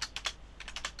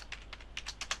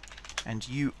 and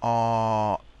you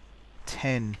are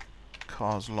 10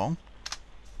 cars long,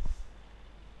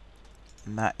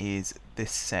 and that is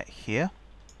this set here.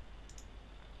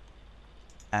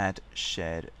 Add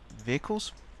shared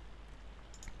vehicles.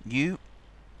 You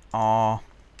are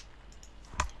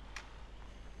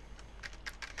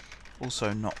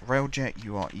also not railjet,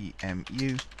 you are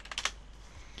EMU.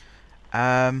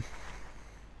 So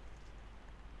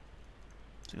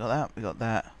we got that, we got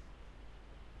that.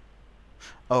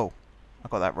 Oh, I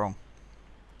got that wrong.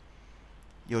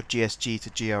 You're GSG to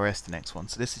GRS, the next one.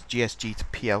 So this is GSG to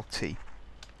PLT.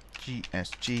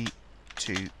 GSG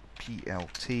to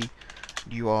PLT.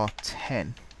 You are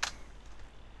 10.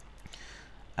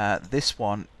 This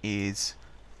one is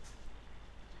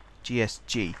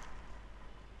GSG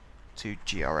to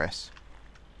GRS.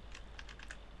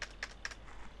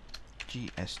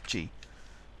 GSG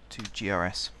to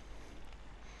GRS.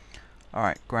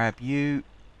 Alright, grab you.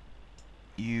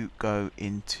 You go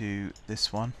into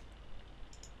this one.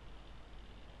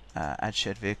 Add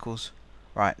shared vehicles.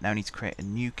 Right, now we need to create a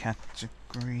new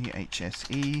category.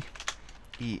 HSE.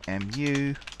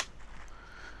 EMU.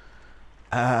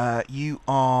 You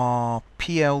are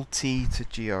PLT to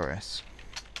GRS.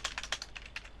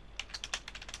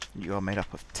 You are made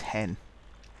up of 10.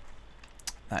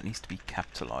 That needs to be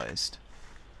capitalized.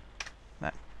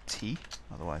 That T,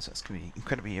 otherwise that's going to be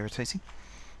incredibly irritating.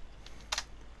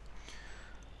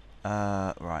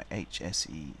 Right,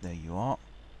 HSE, there you are.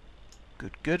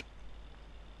 Good, good.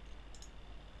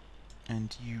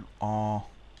 And you are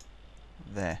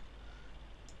there.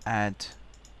 Add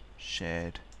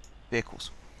shared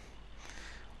vehicles.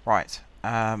 Right,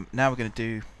 now we're going to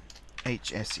do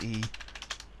HSE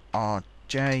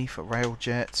RJ for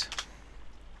Railjet.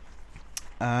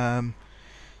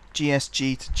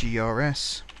 GSG to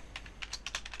GRS.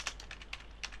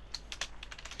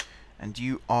 And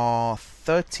you are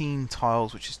 13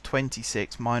 tiles, which is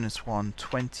 26 minus 1,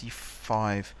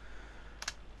 25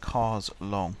 cars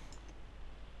long.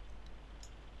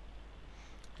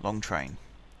 Long train.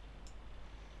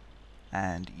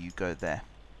 And you go there.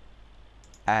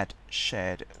 Add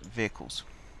shared vehicles.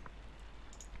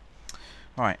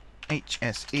 Right,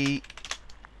 HSE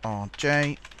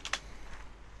RJ.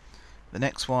 The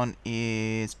next one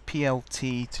is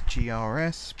PLT to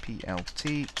GRS.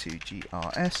 PLT to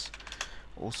GRS.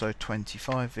 Also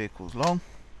 25 vehicles long.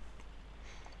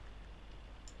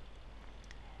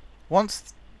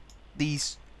 Once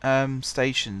these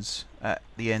stations at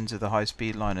the ends of the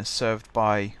high-speed line are served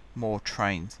by more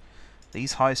trains,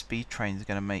 these high-speed trains are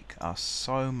going to make us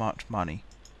so much money.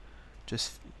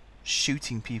 Just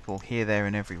shooting people here, there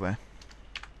and everywhere.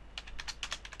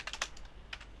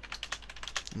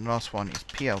 And the last one is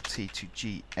PLT to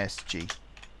GSG.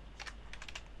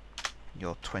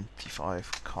 You're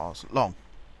 25 cars long.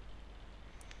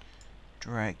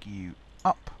 Drag you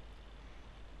up.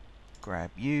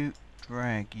 Grab you.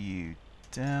 Drag you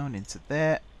down into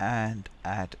there. And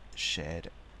add shared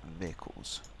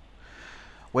vehicles.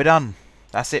 We're done.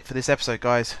 That's it for this episode,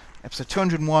 guys. Episode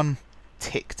 201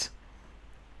 ticked.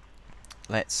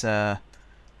 Let's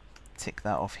tick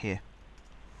that off here.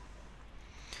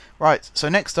 Right, so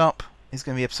next up is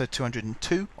going to be episode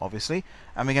 202, obviously,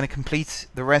 and we're going to complete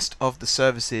the rest of the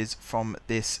services from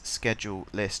this schedule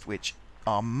list, which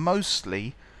are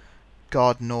mostly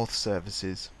Guard North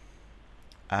services.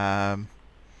 So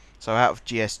out of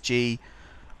GSG,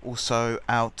 also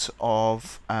out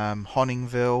of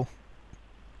Honningville,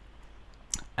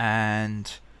 and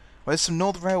well, there's some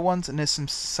North Rail ones and there's some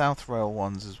South Rail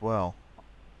ones as well,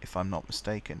 if I'm not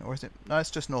mistaken. Or is it? No,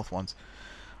 it's just North ones.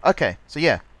 Okay, so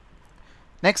yeah.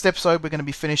 Next episode, we're going to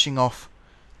be finishing off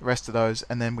the rest of those,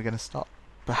 and then we're going to start,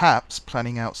 perhaps,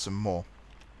 planning out some more.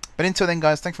 But until then,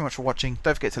 guys, thanks very much for watching.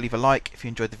 Don't forget to leave a like if you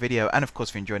enjoyed the video, and of course,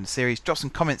 if you're enjoying the series, drop some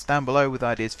comments down below with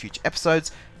ideas for future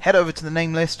episodes. Head over to the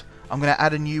name list. I'm going to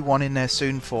add a new one in there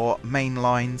soon for main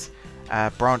lines,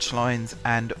 branch lines,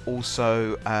 and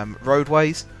also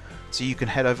roadways. So you can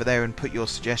head over there and put your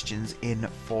suggestions in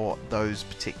for those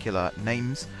particular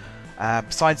names.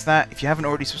 Besides that, if you haven't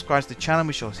already subscribed to the channel,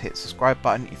 be sure to hit the subscribe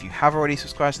button. If you have already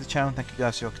subscribed to the channel, thank you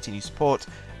guys for your continued support.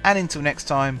 And until next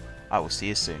time, I will see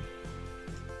you soon.